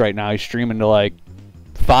Twitch right now. He's streaming to, like,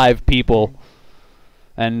 5 people.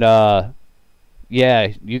 And,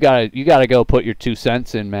 yeah, you gotta go put your 2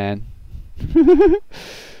 cents in, man. You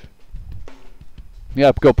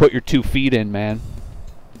gotta go put your 2 feet in, man.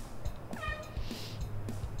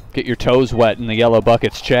 Get your toes wet in the Yellow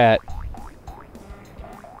Buckets chat.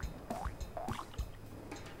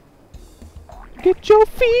 Get your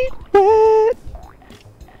feet wet.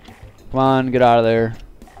 Come on, get out of there.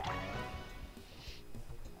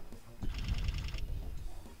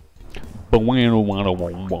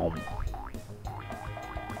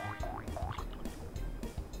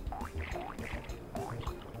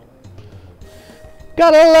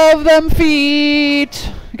 Gotta love them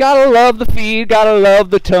feet. Gotta love the feet. Gotta love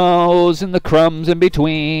the toes and the crumbs in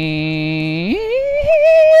between.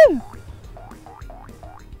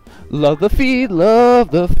 Love the feet,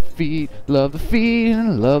 love the feet, love the feet,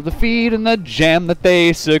 and love the feet and the jam that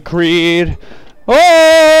they secrete. Oh,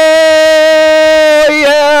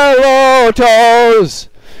 yellow toes,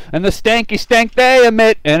 and the stanky stank they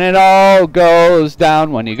emit, and it all goes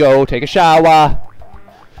down when you go take a shower.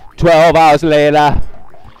 12 hours later,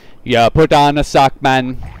 Yeah, put on a sock,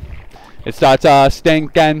 man. It starts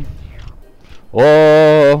stinking.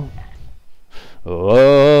 Oh.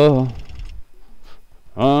 Oh.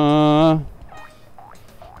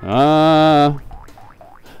 Ew,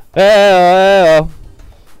 ew,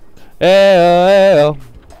 ew,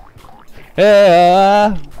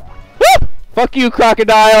 ew. Woo! Fuck you,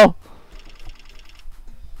 crocodile.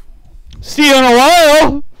 See you in a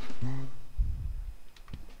while.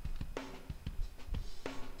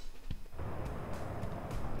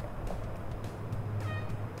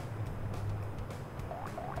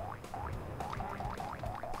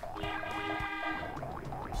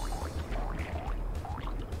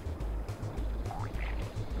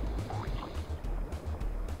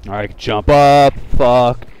 Alright, jump up,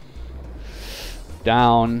 fuck.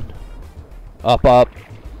 Down. Up, up,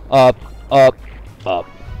 up, up, up.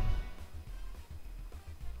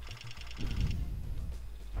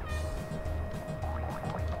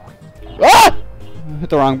 Ah! Hit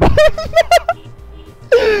the wrong button.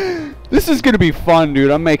 This is gonna be fun,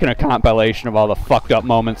 dude. I'm making a compilation of all the fucked up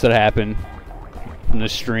moments that happen from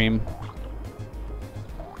this stream.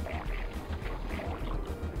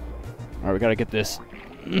 Alright, we gotta get this.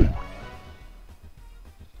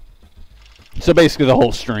 So basically the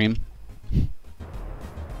whole stream.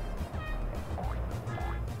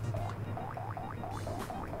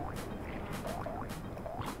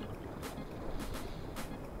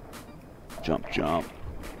 Jump, jump.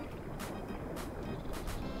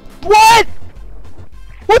 What?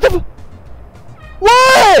 What the f—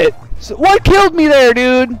 What? So what killed me there,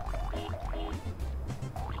 dude?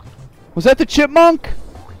 Was that the chipmunk?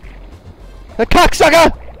 The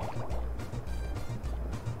cocksucker!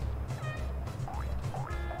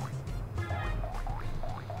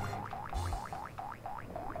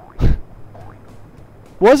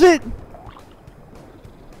 Was it?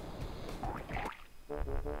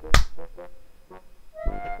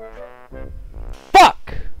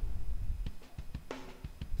 Fuck!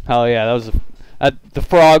 Hell yeah, that was the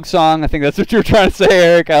frog song. I think that's what you were trying to say,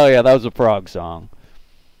 Eric. Hell yeah, that was a frog song.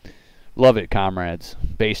 Love it, comrades.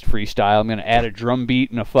 Based freestyle. I'm gonna add a drum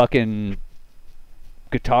beat and a fucking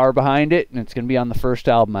guitar behind it, and it's gonna be on the first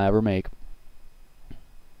album I ever make.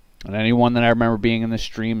 And anyone that I remember being in this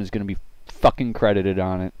stream is gonna be fucking credited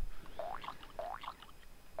on it.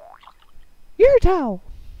 Your towel.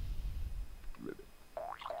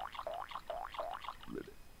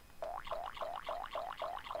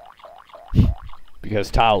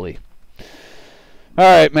 Because Towley.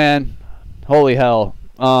 Alright, man. Holy hell.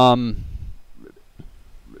 I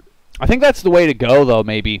think that's the way to go, though,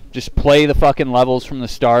 maybe. Just play the fucking levels from the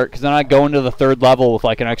start, because then I go into the third level with,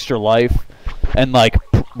 like, an extra life and, like,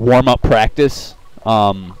 warm-up practice.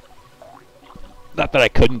 Not that I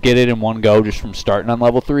couldn't get it in one go just from starting on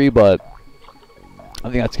level 3, but I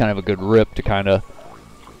think that's kind of a good rip to kind of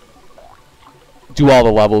do all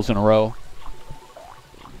the levels in a row.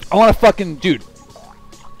 I want to fucking... Dude,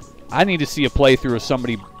 I need to see a playthrough of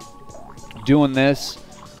somebody doing this.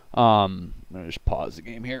 I'm going to just pause the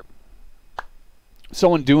game here.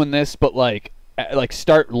 Someone doing this, but like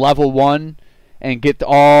start level 1 and get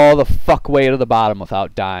all the fuck way to the bottom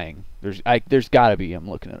without dying. There's got to be. I'm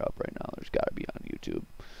looking it up right now. There's got to be on YouTube.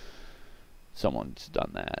 Someone's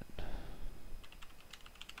done that.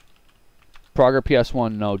 Frogger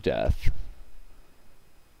PS1, no death.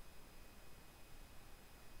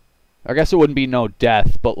 I guess it wouldn't be no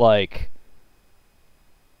death, but like,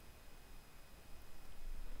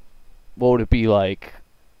 what would it be like?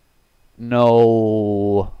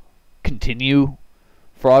 No continue.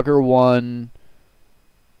 Frogger 1,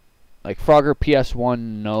 like Frogger PS1,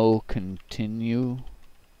 no continue.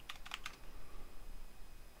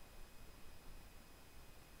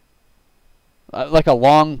 Like a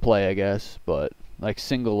long play, I guess, but like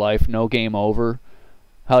single life, no game over.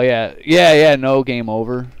 Hell yeah, yeah, no game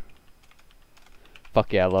over.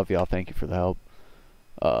 Fuck yeah, I love y'all. Thank you for the help.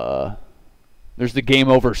 There's the game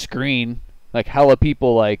over screen. Like hella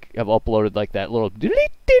people like have uploaded like that little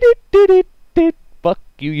fuck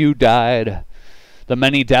you, you died. The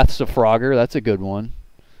Many Deaths of Frogger. That's a good one.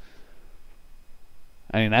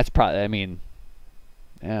 I mean, that's probably. I mean,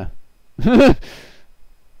 yeah. That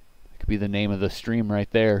could be the name of the stream right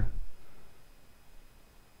there.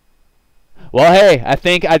 Well, hey, I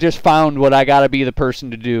think I just found what I gotta be the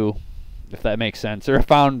person to do. If that makes sense. Or I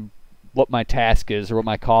found what my task is or what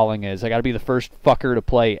my calling is. I got to be the first fucker to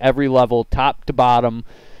play every level top to bottom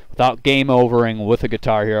without game overing with a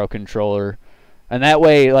Guitar Hero controller. And that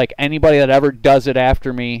way, like, anybody that ever does it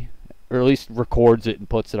after me, or at least records it and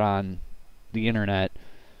puts it on the internet,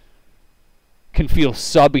 can feel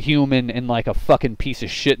subhuman and like a fucking piece of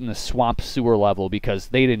shit in the swamp sewer level because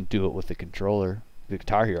they didn't do it with the controller, the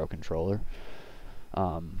Guitar Hero controller.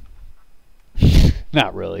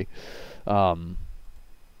 Not really.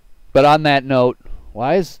 But on that note,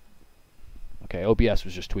 okay, OBS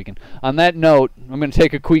was just tweaking. On that note, I'm going to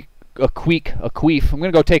take a queef. I'm going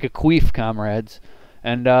to go take a queef, comrades.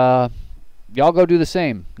 And y'all go do the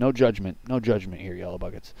same. No judgment. No judgment here, Yellow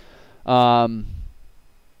Buckets.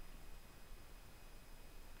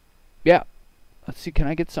 Yeah. Let's see, can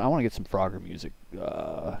I get some? I want to get some Frogger music.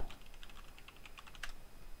 Let's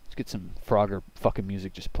get some Frogger fucking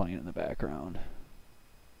music just playing in the background.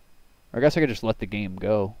 Or I guess I could just let the game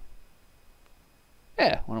go.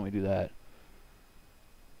 Yeah, why don't we do that?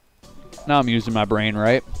 Now I'm using my brain,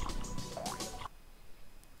 right?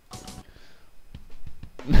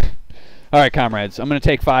 Alright, comrades. I'm going to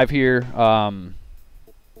take 5 here. Go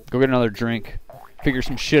get another drink. Figure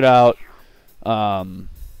some shit out.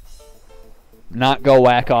 Not go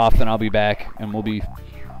whack off, then I'll be back, and we'll be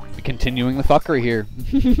continuing the fuckery here.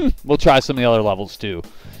 We'll try some of the other levels, too,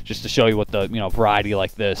 just to show you what the, variety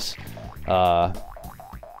like this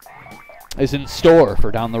is in store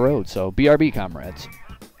for down the road. So, BRB, comrades.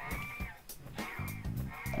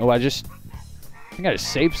 Oh, I think I just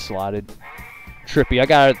save slotted. Trippy. I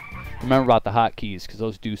gotta remember about the hotkeys, because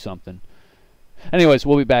those do something. Anyways,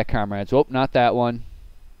 we'll be back, comrades. Oh, not that one.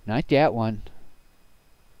 Not that one.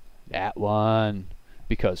 That one.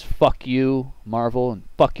 Because fuck you, Marvel, and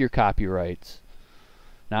fuck your copyrights.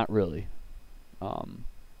 Not really.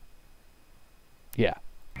 Yeah.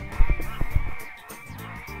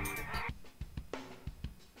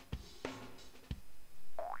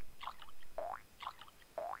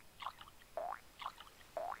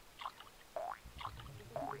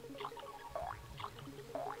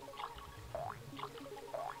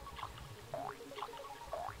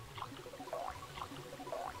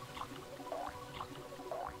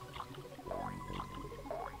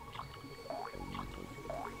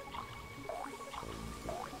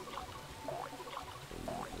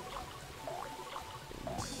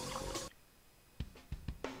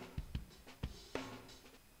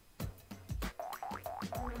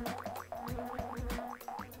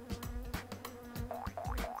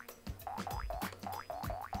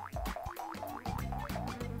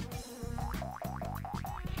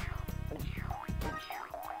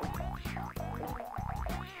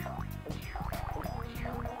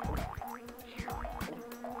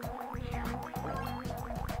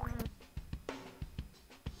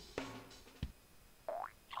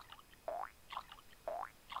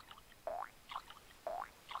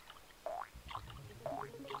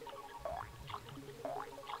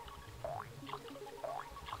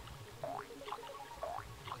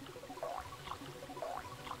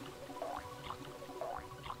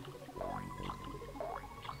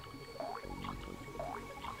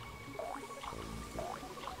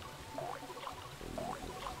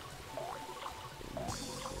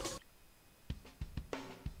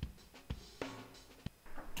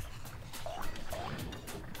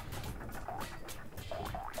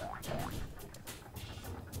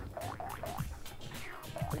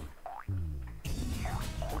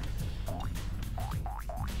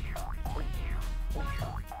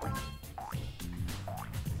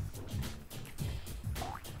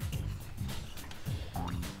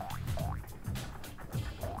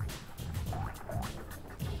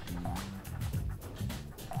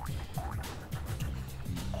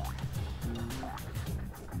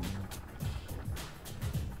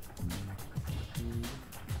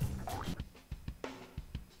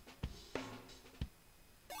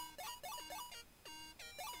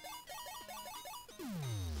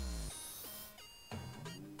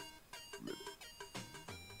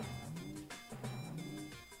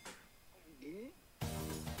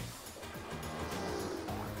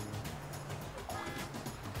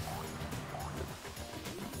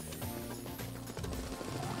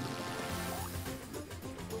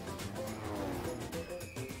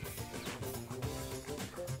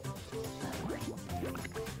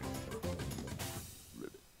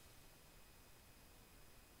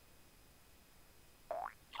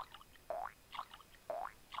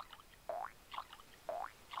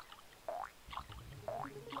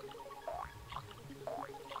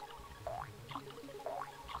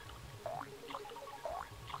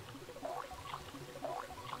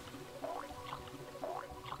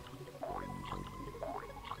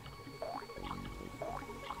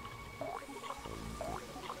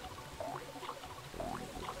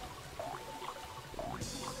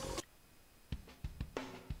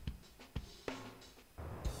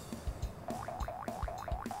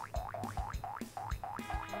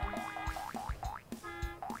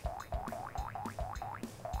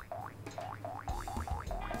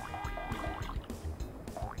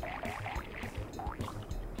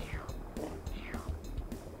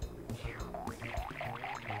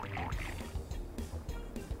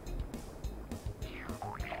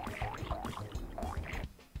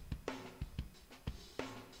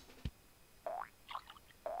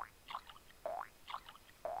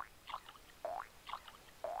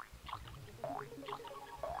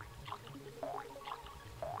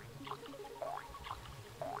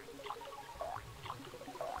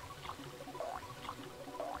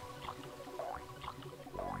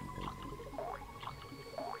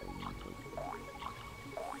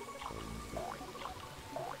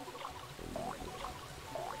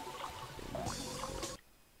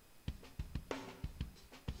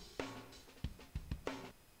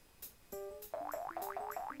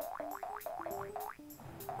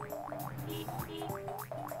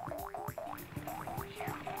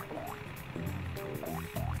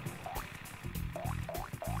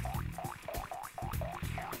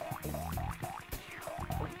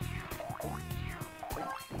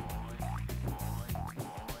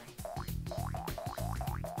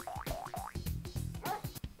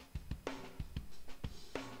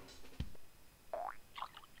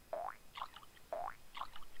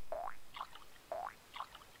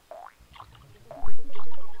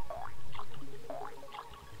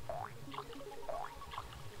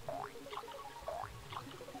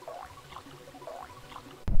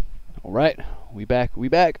 Alright, we back.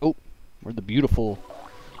 Oh, where'd the beautiful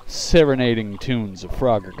serenading tunes of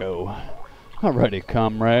Frogger go? Alrighty,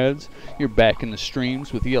 comrades, you're back in the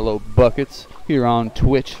streams with Yellow Buckets, here on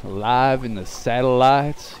Twitch, live in the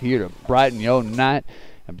satellites, here to brighten your night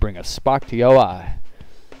and bring a spark to your eye.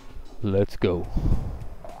 Let's go.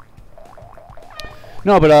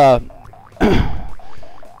 No, but,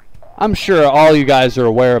 I'm sure all you guys are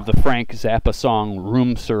aware of the Frank Zappa song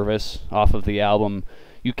Room Service off of the album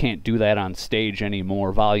You Can't Do That on Stage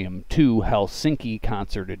Anymore, Volume 2, Helsinki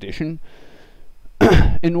Concert Edition,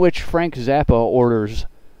 in which Frank Zappa orders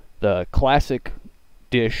the classic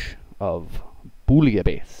dish of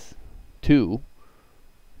bouillabaisse to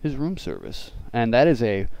his room service. And that is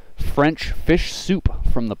a French fish soup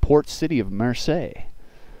from the port city of Marseille.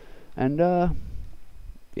 And,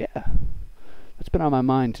 yeah. That's been on my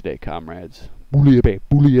mind today, comrades. Bouillabaisse,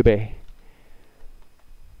 bouillabaisse.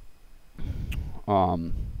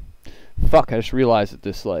 Fuck, I just realized that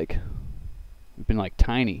this, like, we've been, like,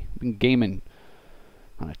 tiny. We've been gaming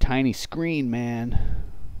on a tiny screen, man.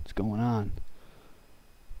 What's going on?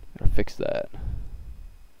 Gotta fix that.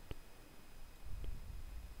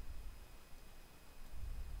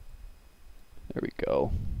 There we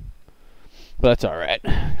go. But that's alright.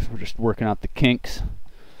 We're just working out the kinks.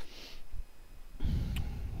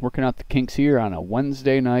 Working out the kinks here on a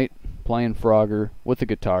Wednesday night, playing Frogger with a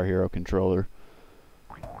Guitar Hero controller.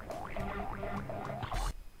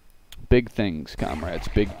 Big things, comrades,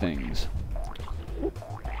 big things.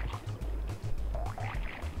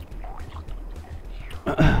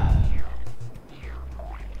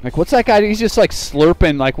 Like, what's that guy? He's just like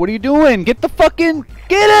slurping. Like, what are you doing? Get the fucking...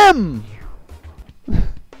 Get him!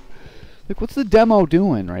 Like, what's the demo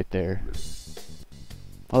doing right there?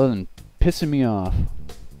 Other than pissing me off.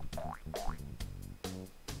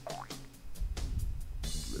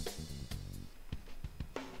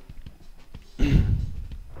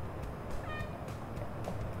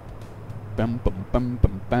 Bum bum bum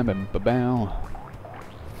bum bum bum bum bum.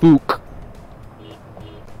 Fook.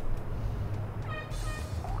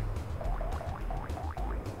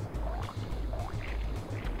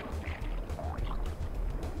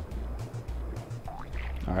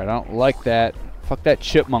 Alright, I don't like that. Fuck that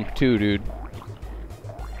chipmunk too, dude.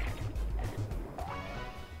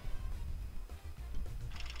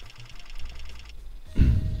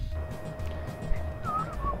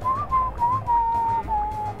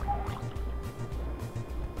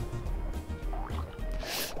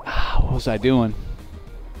 What was I doing?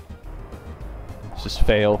 This is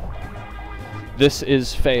fail. This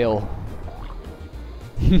is fail.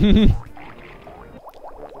 The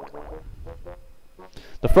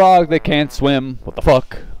frog that can't swim. What the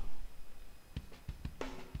fuck?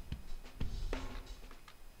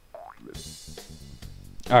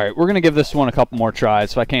 Alright, we're gonna give this one a couple more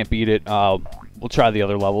tries. If I can't beat it, we'll try the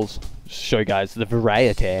other levels. Just show you guys the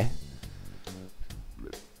variety.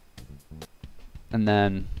 And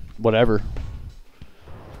then... whatever.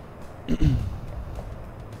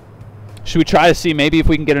 Should we try to see maybe if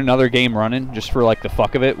we can get another game running just for like the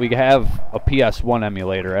fuck of it? We have a PS1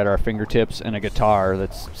 emulator at our fingertips and a guitar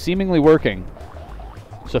that's seemingly working.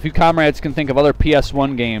 So if you comrades can think of other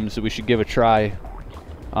PS1 games that we should give a try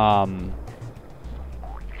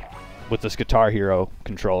with this Guitar Hero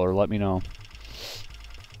controller, let me know.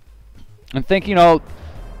 And think, you know,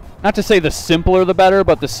 not to say the simpler the better,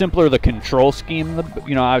 but the simpler the control scheme, the,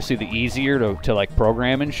 you know, obviously the easier to like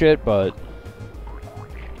program and shit, but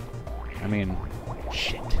I mean,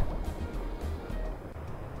 shit.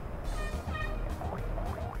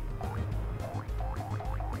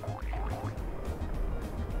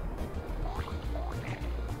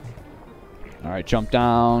 Alright, jump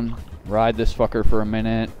down, ride this fucker for a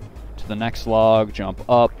minute, to the next log, jump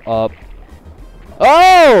up, up.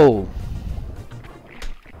 Oh!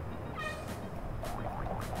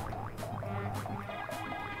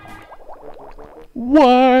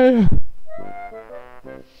 Why?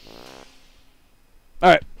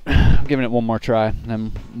 Alright, I'm giving it one more try, and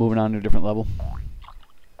then moving on to a different level.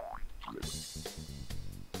 It's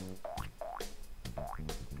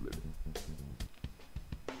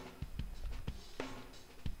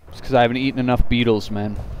because I haven't eaten enough beetles,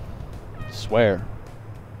 man. I swear.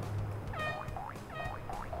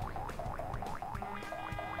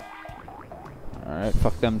 Alright,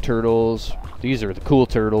 fuck them turtles. These are the cool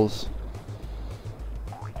turtles.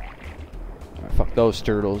 Alright, fuck those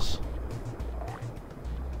turtles.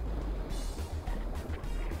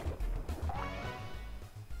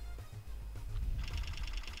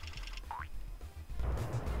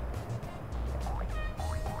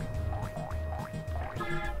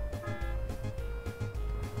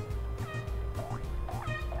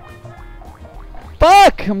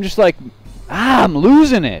 fuck? I'm just like, I'm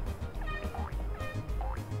losing it.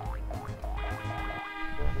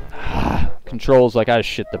 Controls like I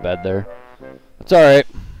shit the bed there. That's alright.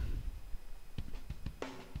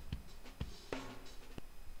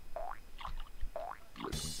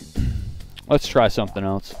 Let's try something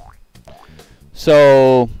else.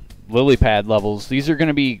 So, lily pad levels. These are going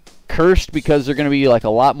to be cursed because they're going to be like a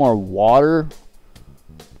lot more water.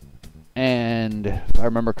 And if I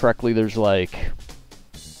remember correctly, there's like,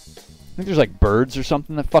 I think there's like birds or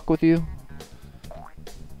something that fuck with you.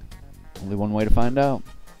 Only one way to find out.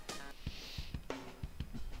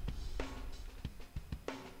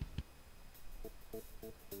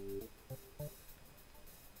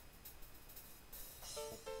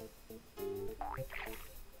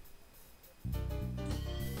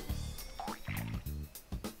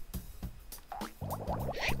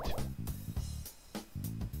 Shit.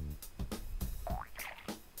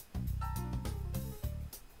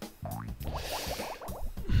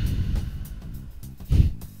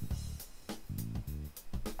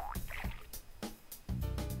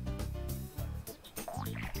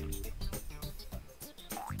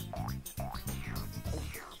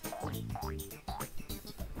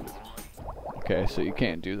 Okay, so you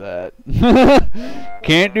can't do that.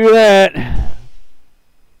 Can't do that.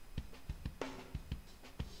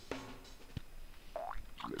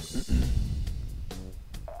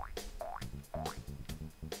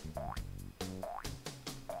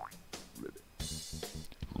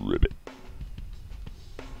 Ribbit.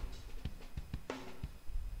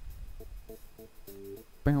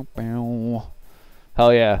 Bow, bow.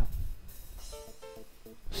 Hell yeah.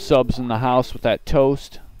 Subs in the house with that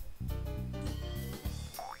toast.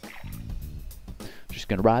 Just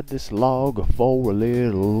gonna ride this log for a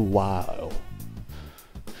little while.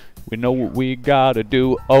 We know what we gotta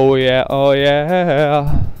do. Oh yeah, oh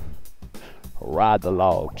yeah. Ride the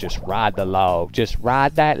log, just ride the log, just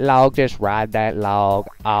ride that log, just ride that log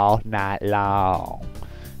all night long.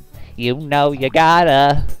 You know you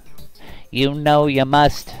gotta, you know you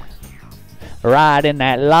must. Riding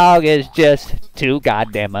that log is just too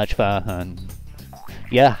goddamn much fun.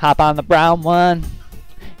 You hop on the brown one,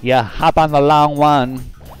 you hop on the long one.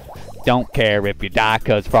 Don't care if you die,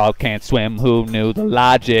 cause frog can't swim. Who knew? The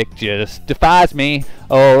logic just defies me,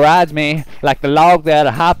 or rides me like the log that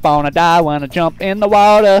I hop on. I die when I jump in the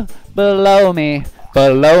water. Below me,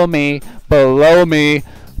 below me, below me,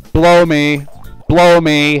 blow me, blow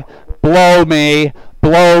me, blow me,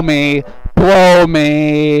 blow me, blow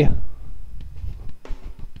me.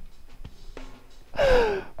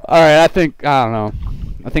 Alright, I don't know.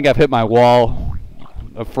 I think I've hit my wall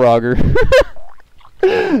of Frogger.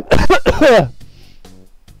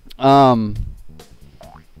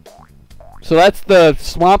 So that's the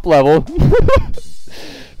swamp level.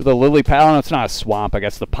 The lily pad. No, it's not a swamp. I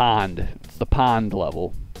guess the pond. It's the pond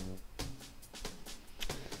level.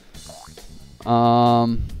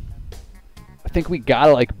 I think we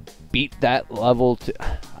gotta like beat that level.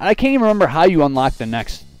 I can't even remember how you unlock the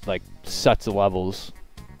next like sets of levels.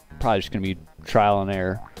 Probably just gonna be trial and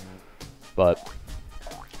error. But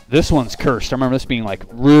this one's cursed. I remember this being like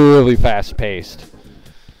really fast paced.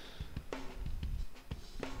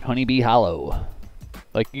 Honeybee Hollow.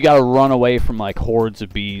 Like you gotta run away from like hordes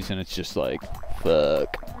of bees and it's just like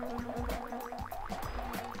fuck.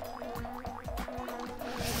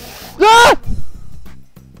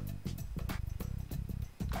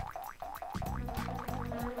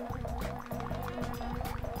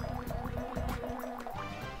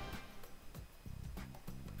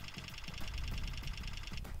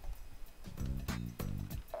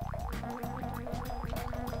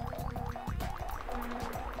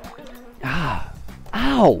 Ah!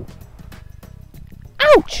 Ow!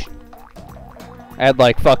 Ouch! Add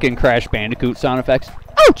like fucking Crash Bandicoot sound effects.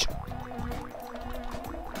 Ouch!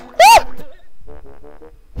 Ah!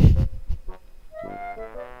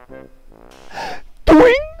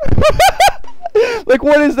 Doing? Like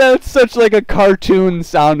what is that? It's such like a cartoon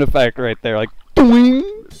sound effect right there. Like doing.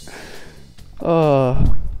 Fuck.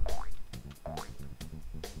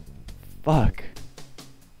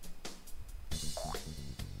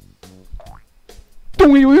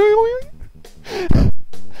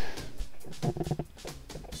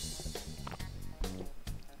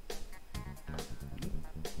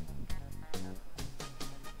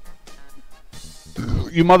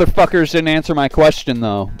 You motherfuckers didn't answer my question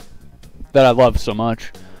though, that I love so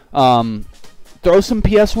much. Throw some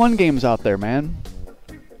PS1 games out there, man.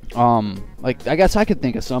 Like I guess I could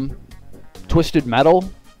think of some. Twisted Metal.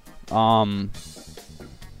 That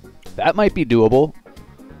might be doable.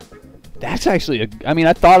 That's actually I mean,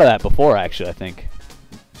 I thought of that before, actually, I think.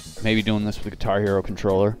 maybe doing this with a Guitar Hero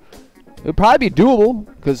controller. It would probably be doable,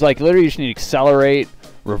 because like literally you just need to accelerate,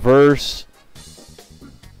 reverse,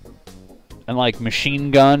 and like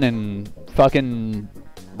machine gun and fucking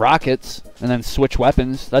rockets, and then switch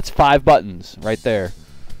weapons. That's 5 buttons right there.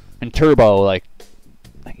 And turbo, like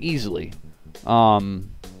easily.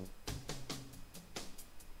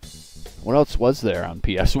 What else was there on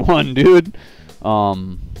PS1, dude?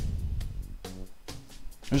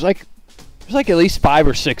 There's like at least 5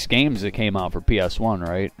 or 6 games that came out for PS1,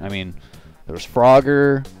 right? I mean, there was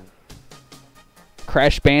Frogger,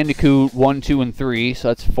 Crash Bandicoot 1, 2, and 3, so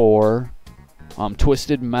that's 4.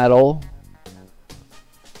 Twisted Metal,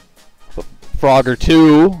 Frogger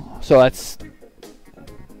 2, so that's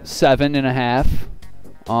 7.5.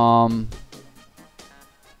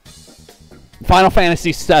 Final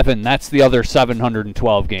Fantasy 7, that's the other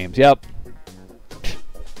 712 games. Yep.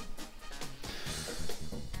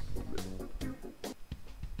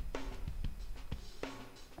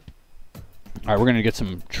 Alright, we're going to get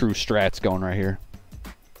some true strats going right here.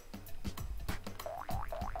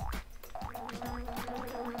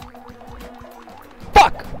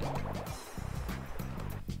 Fuck!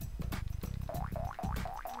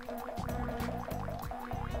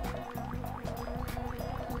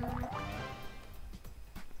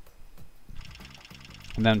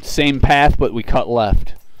 And then same path, but we cut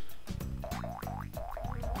left.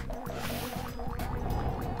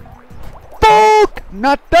 Fuck!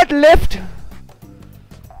 Not that left!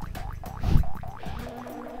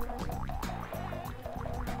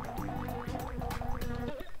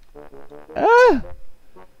 Ah!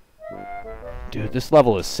 Dude, this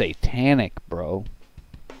level is satanic, bro.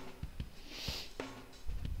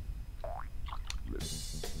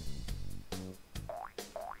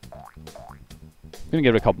 I'm gonna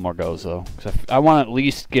give it a couple more goes though, because I want to at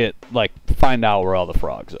least get like find out where all the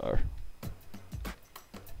frogs are.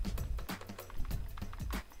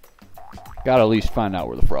 Gotta at least find out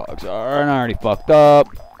where the frogs are, and I already fucked up.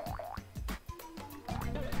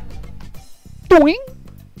 Doing.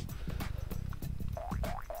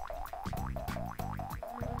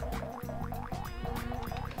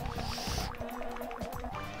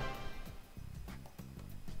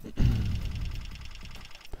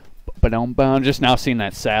 Just now seeing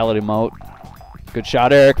that salad emote. Good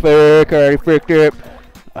shot, Eric. Frick, already fricked it.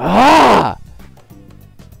 Ah!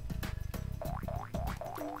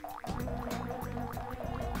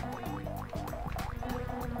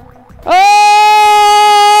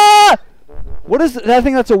 Ah! What is it? I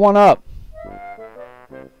think that's a 1-up.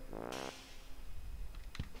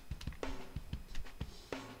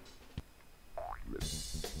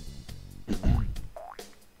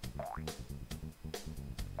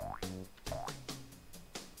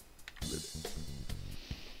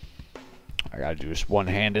 I gotta do this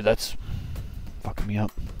one-handed. That's fucking me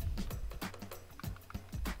up.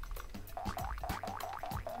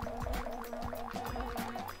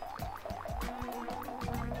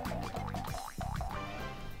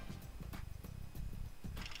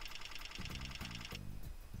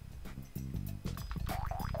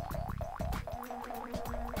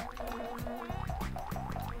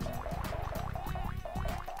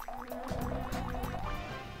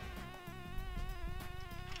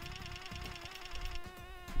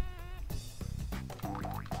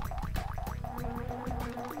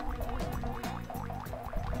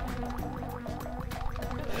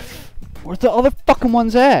 Where's the other fucking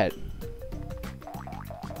ones at?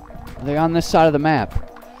 Are they on this side of the map?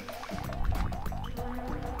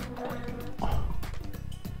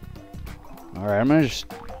 Alright, I'm gonna just...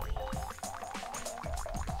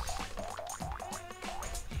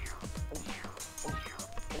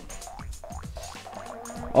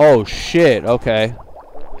 Oh shit, okay.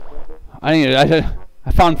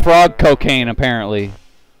 I found frog cocaine apparently.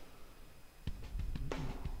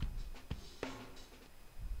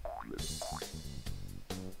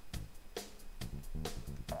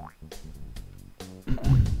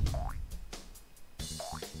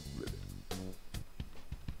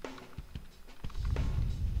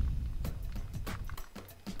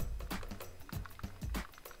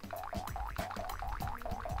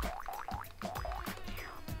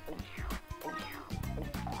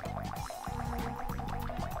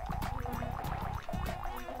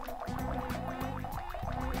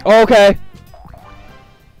 Okay.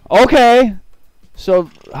 Okay. So,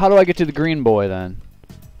 how do I get to the green boy then?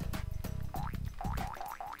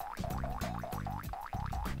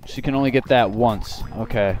 So you can only get that once.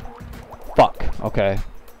 Okay. Fuck. Okay.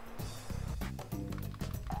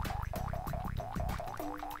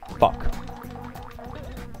 Fuck.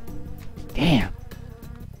 Damn.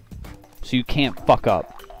 So you can't fuck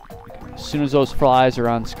up. As soon as those flies are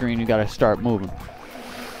on screen, you gotta start moving.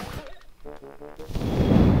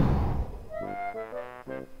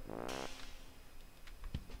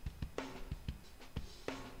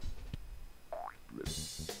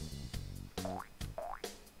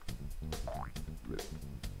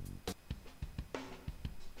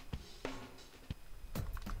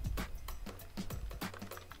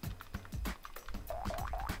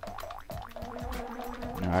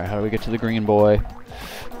 Alright, how do we get to the green boy?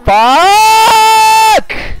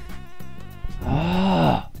 Fuck!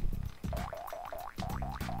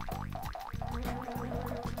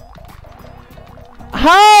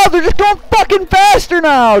 How? They're just going fucking faster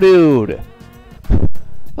now, dude!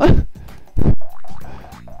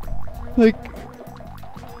 Like,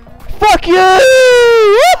 fuck you!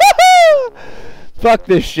 Fuck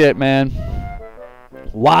this shit, man.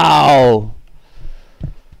 Wow.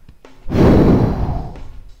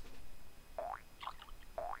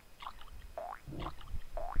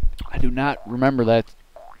 I do not remember that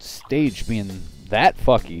stage being that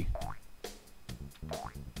fucky.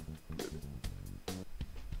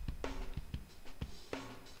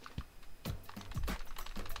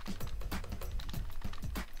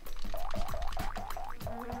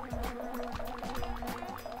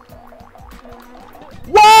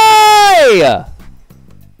 Why?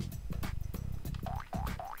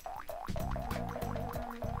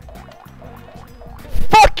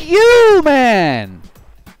 Fuck you, man!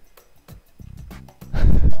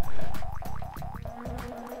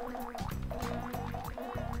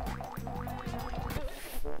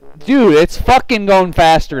 Dude, it's fucking going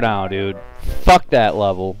faster now, dude. Fuck that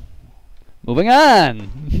level. Moving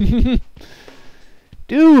on.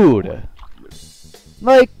 Dude.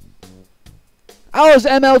 Like, I was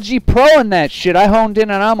MLG Pro in that shit. I honed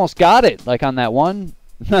in and I almost got it. Like on that one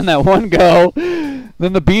go.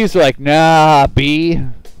 Then the B's are like, nah, B.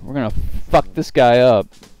 We're gonna fuck this guy up.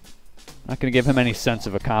 Not gonna give him any sense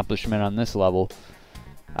of accomplishment on this level.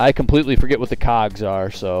 I completely forget what the cogs are,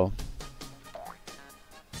 so.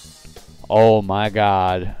 Oh my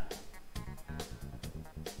god.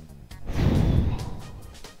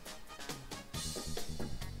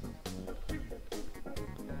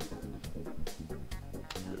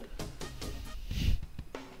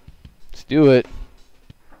 Let's do it.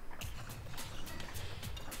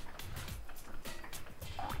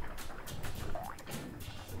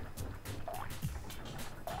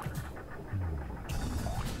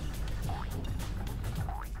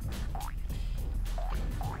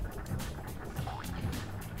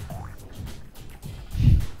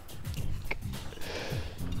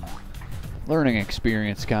 Learning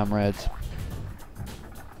experience, comrades.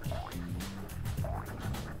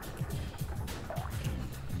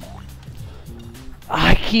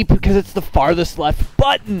 I keep, because it's the farthest left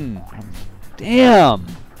button. Damn.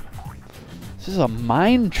 This is a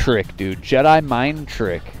mind trick, dude. Jedi mind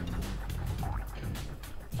trick.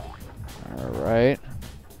 Alright.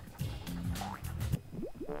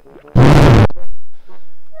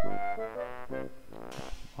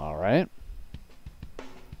 Alright.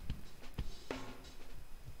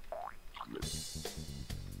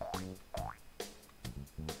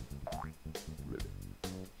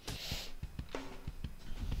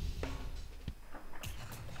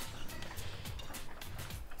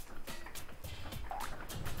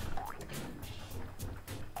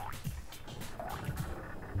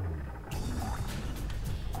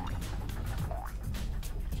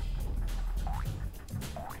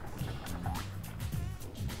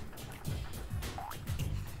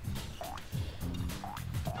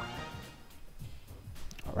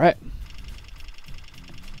 All right.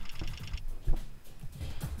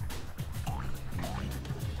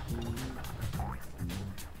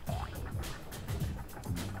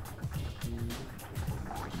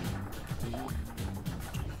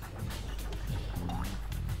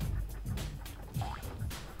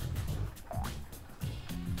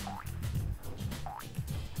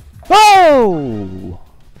 Whoa!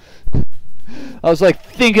 I was like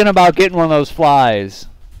thinking about getting one of those flies.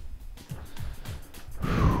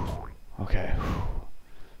 Okay. I'm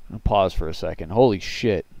gonna pause for a second. Holy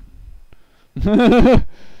shit.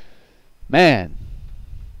 Man.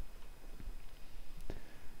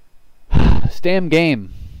 Stam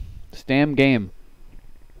game. Stam game.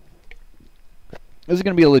 This is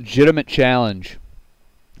gonna be a legitimate challenge.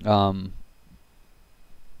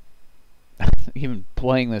 Even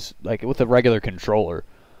playing this like with a regular controller.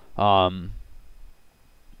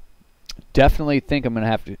 Definitely think I'm gonna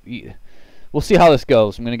have to we'll see how this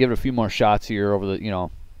goes. I'm gonna give it a few more shots here over the, you know,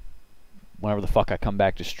 whenever the fuck I come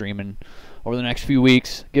back to streaming over the next few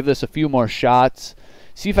weeks. Give this a few more shots.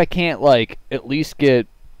 See if I can't like at least get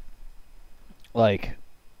like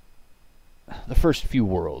the first few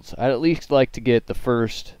worlds. I'd at least like to get the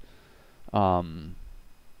first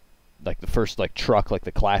like truck, like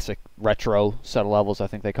the classic retro set of levels, I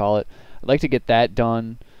think they call it. I'd like to get that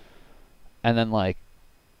done, and then like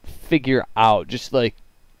figure out, just like,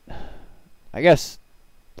 I guess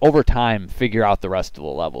over time, figure out the rest of the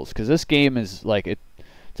levels, because this game is like it's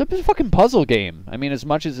a fucking puzzle game. I mean, as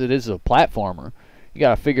much as it is a platformer, you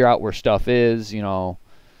gotta figure out where stuff is, you know,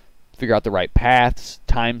 figure out the right paths,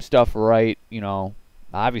 time stuff right, you know.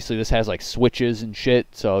 Obviously this has like switches and shit,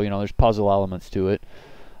 so you know there's puzzle elements to it.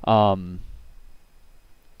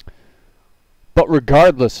 But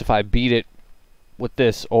regardless if I beat it with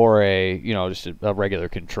this or a, you know, just a regular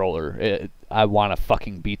controller, I want to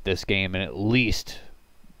fucking beat this game and at least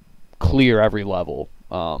clear every level.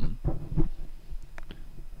 Because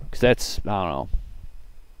that's, I don't know,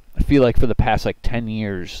 I feel like for the past like 10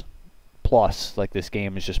 years plus, like this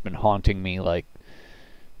game has just been haunting me, like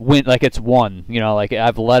like it's won, you know, like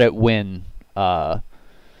I've let it win.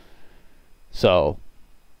 So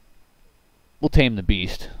we'll tame the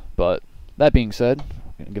beast. But that being said,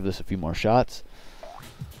 I'm gonna give this a few more shots.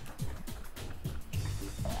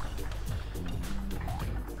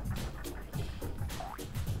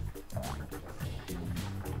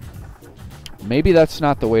 Maybe that's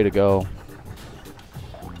not the way to go.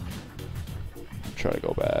 Try to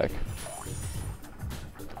go back.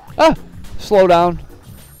 Ah! Slow down.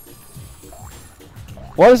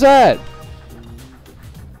 What is that?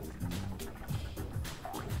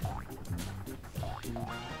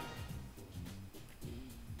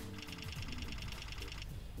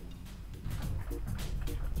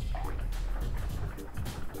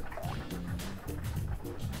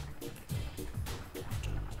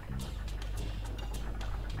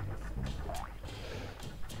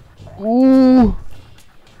 Ooh.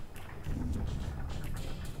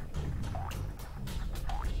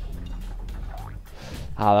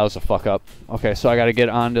 Ah, that was a fuck up. Okay, so I gotta get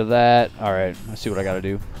onto that. Alright, let's see what I gotta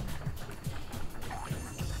do.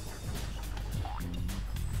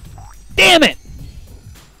 Damn it!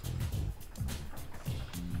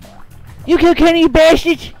 You kill Kenny, you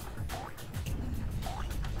bastards!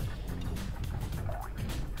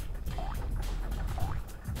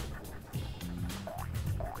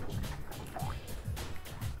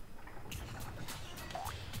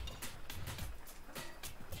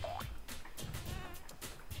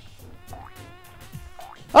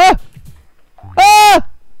 Ah! Ah!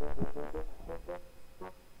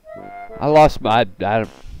 I lost my...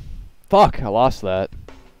 fuck, I lost that.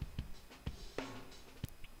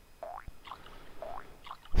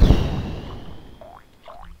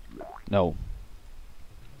 No.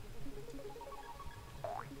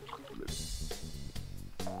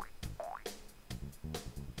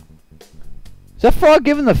 Is that frog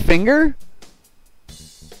giving the finger?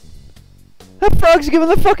 That frog's giving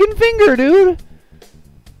the fucking finger, dude!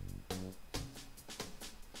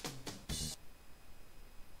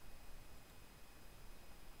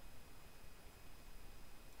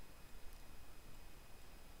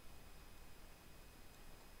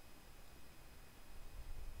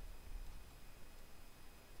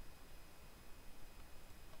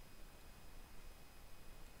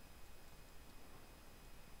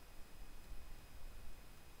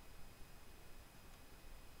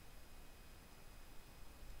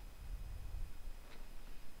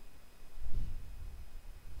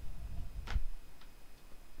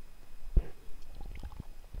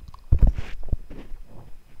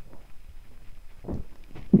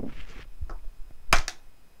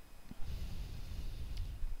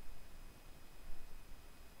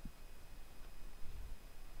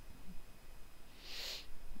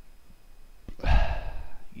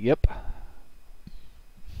 Yep.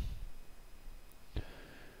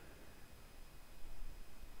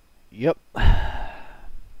 Yep.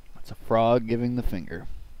 That's a frog giving the finger.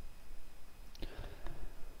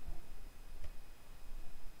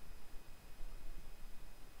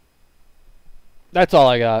 That's all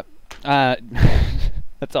I got.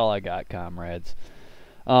 That's all I got, comrades.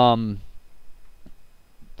 Frogger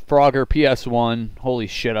PS1. Holy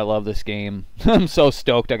shit, I love this game. I'm so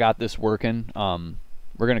stoked I got this working.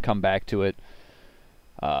 We're going to come back to it.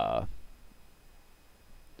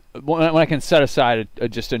 When I can set aside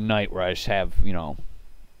just a night where I just have, you know,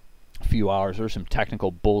 a few hours. There was some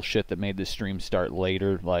technical bullshit that made this stream start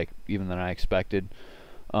later, like, even than I expected.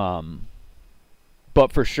 But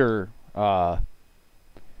for sure,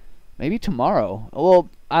 maybe tomorrow. Well,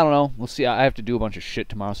 I don't know. We'll see. I have to do a bunch of shit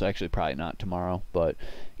tomorrow, so actually probably not tomorrow. But,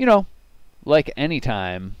 you know, like any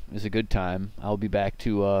time is a good time. I'll be back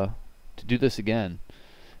to do this again.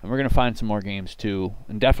 And we're going to find some more games too,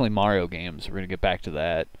 and definitely Mario games. We're going to get back to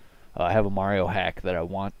that. I have a Mario hack that I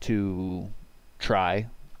want to try.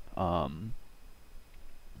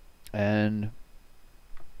 And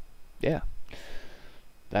yeah,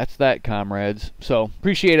 that's that, comrades. So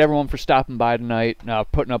appreciate everyone for stopping by tonight,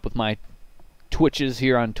 putting up with my twitches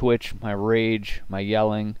here on Twitch, my rage, my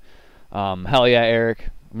yelling. Hell yeah, Eric,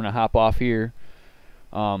 I'm gonna hop off here.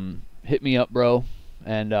 Hit me up, bro.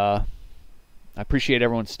 And I appreciate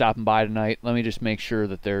everyone stopping by tonight. Let me just make sure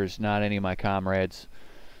that there's not any of my comrades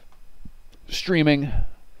streaming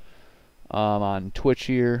on Twitch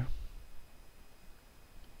here.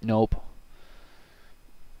 Nope.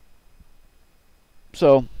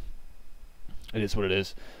 So it is what it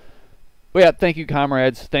is. But yeah, thank you,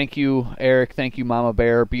 comrades. Thank you, Eric. Thank you, Mama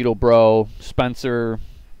Bear, Beetle Bro, Spencer.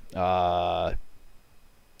 I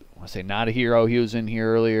want to say Not a Hero. He was in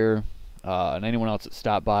here earlier. And anyone else that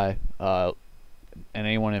stopped by. And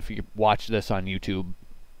anyone, if you watch this on YouTube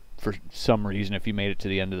for some reason, if you made it to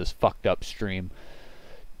the end of this fucked up stream,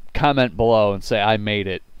 comment below and say I made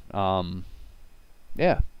it.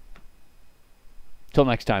 Yeah. Till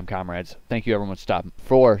next time, comrades. Thank you, everyone, for stopping.